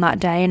right on that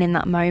day and in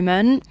that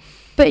moment.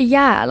 But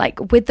yeah,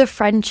 like with the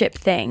friendship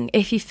thing,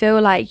 if you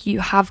feel like you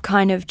have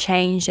kind of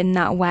changed in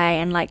that way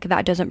and like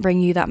that doesn't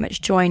bring you that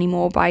much joy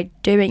anymore by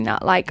doing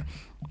that, like,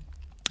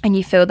 and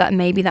you feel that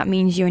maybe that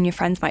means you and your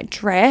friends might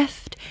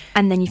drift,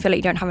 and then you feel like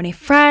you don't have any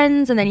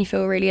friends, and then you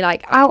feel really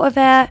like out of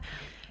it,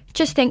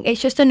 just think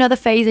it's just another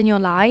phase in your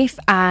life.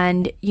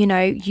 And you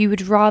know, you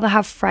would rather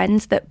have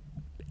friends that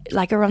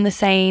like are on the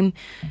same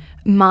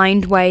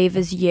mind wave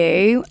as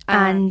you,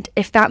 and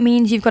if that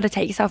means you've got to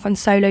take yourself on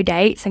solo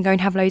dates and go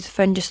and have loads of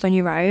fun just on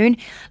your own,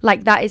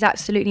 like that is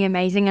absolutely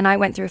amazing. And I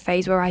went through a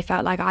phase where I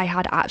felt like I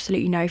had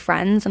absolutely no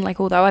friends, and like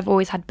although I've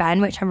always had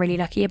Ben, which I'm really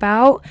lucky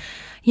about,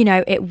 you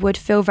know, it would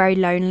feel very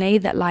lonely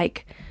that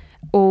like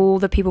all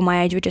the people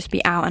my age would just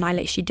be out and I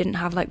literally didn't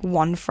have like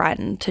one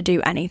friend to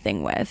do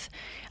anything with.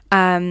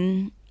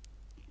 And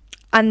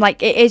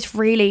like it is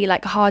really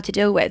like hard to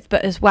deal with,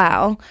 but as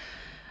well,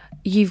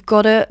 you've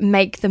got to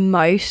make the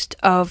most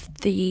of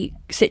the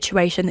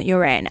situation that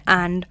you're in.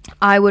 And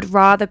I would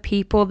rather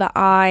people that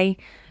I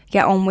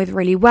get on with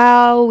really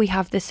well, we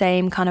have the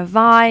same kind of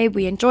vibe,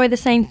 we enjoy the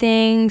same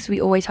things, we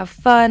always have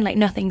fun, like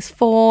nothing's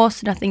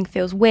forced, nothing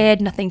feels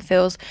weird, nothing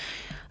feels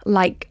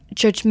like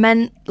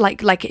judgment,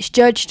 like it's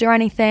judged or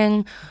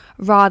anything,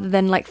 rather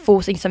than like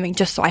forcing something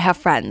just so I have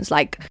friends.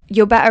 Like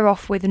you're better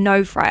off with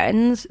no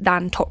friends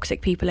than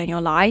toxic people in your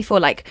life, or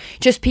like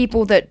just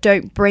people that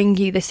don't bring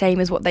you the same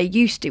as what they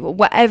used to, or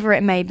whatever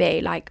it may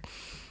be. Like,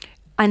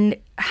 and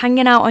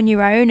hanging out on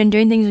your own and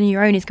doing things on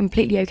your own is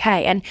completely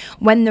okay. And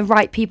when the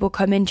right people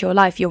come into your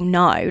life, you'll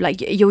know,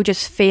 like you'll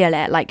just feel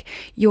it, like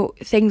your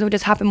things will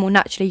just happen more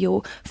naturally.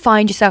 You'll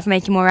find yourself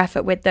making more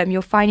effort with them,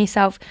 you'll find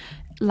yourself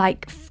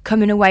like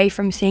coming away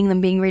from seeing them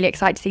being really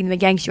excited to see them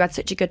again because you had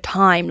such a good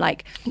time.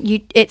 Like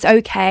it's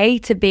okay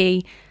to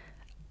be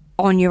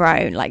on your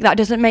own. Like that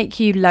doesn't make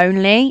you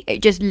lonely,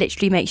 it just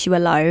literally makes you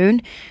alone.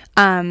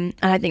 And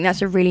I think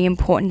that's a really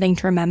important thing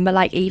to remember.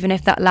 Like even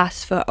if that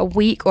lasts for a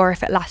week or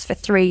if it lasts for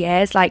 3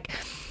 years, like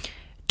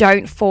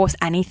don't force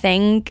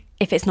anything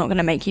if it's not going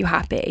to make you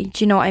happy.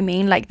 Do you know what I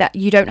mean? Like that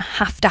you don't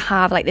have to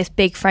have like this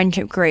big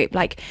friendship group.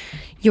 Like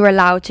you're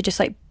allowed to just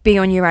like be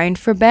on your own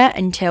for a bit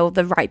until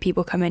the right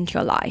people come into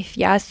your life.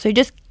 Yeah, so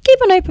just keep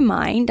an open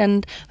mind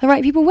and the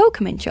right people will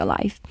come into your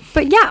life.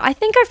 But yeah, I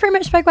think I've pretty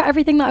much spoke about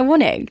everything that I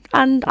wanted,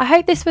 and I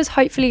hope this was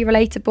hopefully a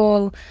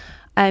relatable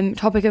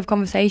topic of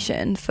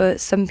conversation for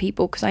some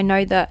people, because I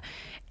know that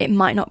it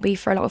might not be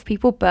for a lot of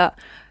people. But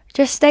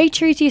just stay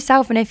true to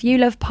yourself, and if you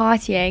love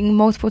partying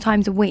multiple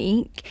times a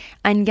week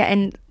and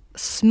getting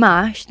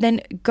smashed,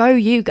 then go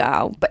you,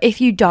 girl. But if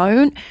you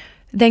don't,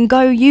 then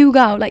go you,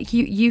 girl. Like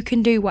you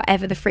can do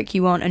whatever the frick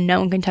you want and no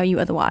one can tell you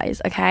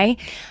otherwise, okay?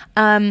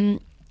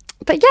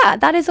 But yeah,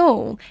 that is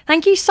all.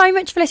 Thank you so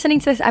much for listening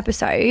to this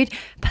episode.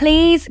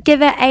 Please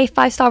give it a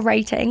 5-star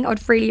rating.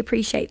 I'd really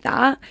appreciate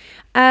that.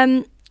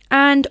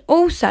 And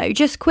also,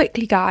 just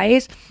quickly,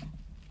 guys,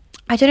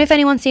 I don't know if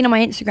anyone's seen on my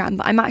Instagram,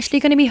 but I'm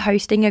actually going to be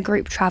hosting a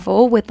group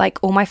travel with like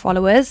all my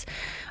followers.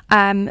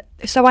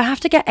 So I have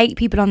to get 8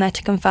 people on there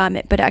to confirm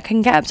it, but I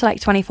can get up to like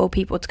 24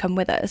 people to come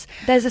with us.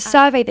 There's a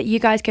survey that you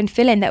guys can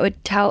fill in that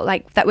would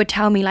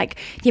tell me like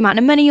the amount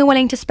of money you're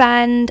willing to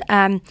spend,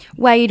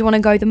 where you'd want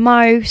to go the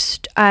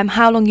most,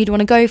 how long you'd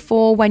want to go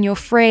for, when you're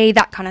free,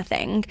 that kind of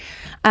thing.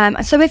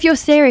 So if you're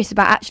serious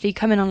about actually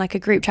coming on like a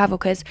group travel,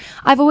 because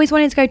I've always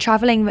wanted to go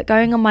traveling, but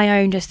going on my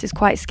own just is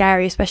quite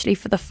scary, especially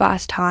for the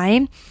first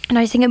time. And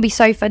I just think it'd be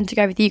so fun to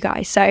go with you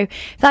guys. So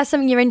if that's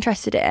something you're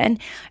interested in,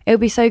 it would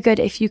be so good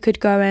if you could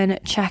go and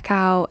check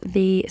out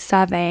the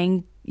survey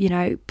and, you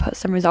know, put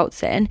some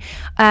results in.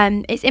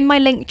 It's in my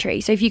link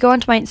tree. So if you go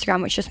onto my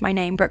Instagram, which is just my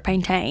name, Brooke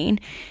Paintain,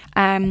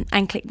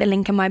 and click the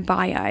link in my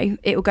bio,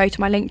 it will go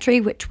to my link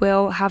tree, which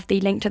will have the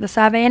link to the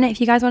survey in it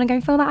if you guys want to go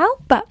and fill that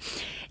out. But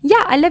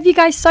yeah, I love you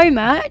guys so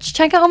much.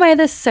 Check out all my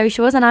other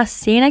socials and I'll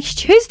see you next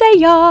Tuesday,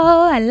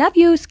 y'all. I love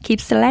you.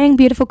 Keep slaying,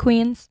 beautiful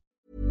queens.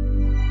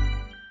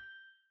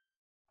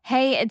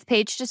 Hey, it's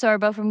Paige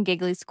DeSorbo from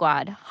Giggly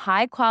Squad.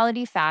 High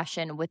quality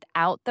fashion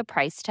without the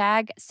price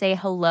tag. Say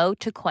hello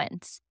to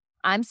Quince.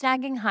 I'm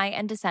snagging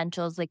high-end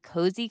essentials like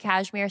cozy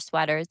cashmere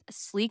sweaters,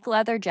 sleek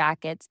leather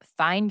jackets,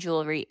 fine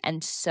jewelry,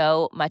 and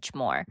so much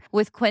more.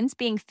 With Quince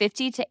being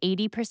 50 to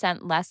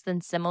 80% less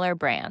than similar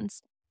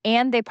brands.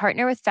 And they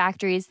partner with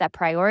factories that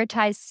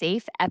prioritize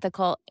safe,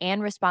 ethical,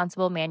 and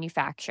responsible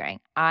manufacturing.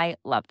 I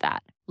love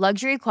that.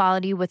 Luxury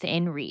quality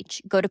within reach.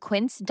 Go to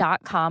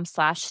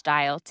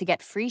quince.com/style to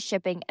get free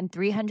shipping and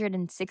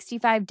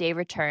 365-day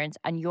returns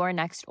on your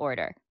next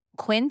order.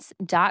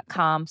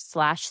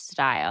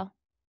 Quince.com/style.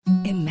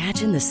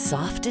 Imagine the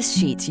softest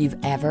sheets you've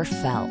ever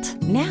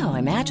felt. Now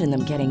imagine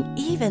them getting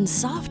even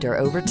softer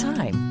over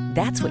time.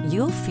 That's what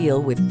you'll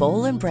feel with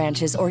Boll &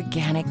 Branch's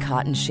organic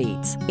cotton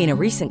sheets. In a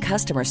recent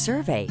customer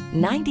survey,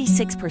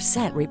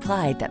 96%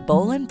 replied that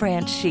Boll &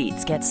 Branch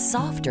sheets get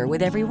softer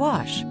with every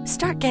wash.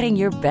 Start getting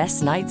your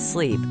best night's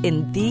sleep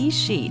in these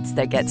sheets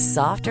that get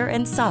softer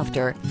and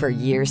softer for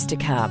years to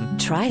come.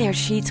 Try their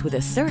sheets with a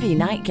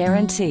 30-night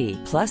guarantee.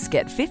 Plus,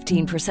 get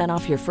 15%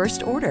 off your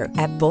first order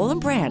at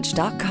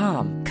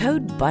bollandbranch.com.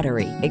 Code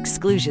BUTTERY.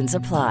 Exclusions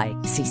apply.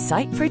 See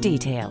site for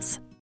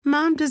details.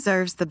 Mom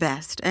deserves the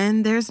best,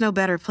 and there's no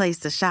better place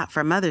to shop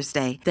for Mother's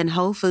Day than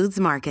Whole Foods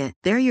Market.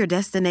 They're your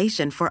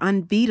destination for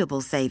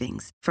unbeatable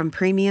savings, from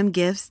premium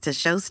gifts to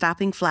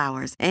show-stopping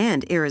flowers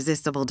and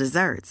irresistible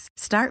desserts.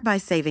 Start by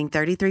saving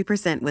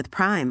 33% with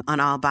Prime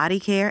on all body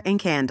care and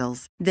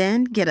candles.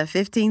 Then get a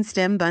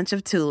 15-stem bunch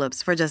of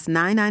tulips for just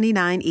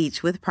 $9.99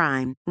 each with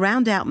Prime.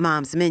 Round out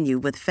Mom's menu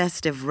with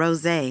festive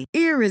rosé,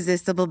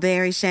 irresistible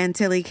berry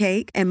chantilly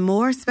cake, and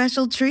more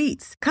special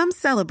treats. Come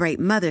celebrate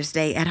Mother's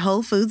Day at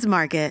Whole Foods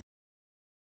Market.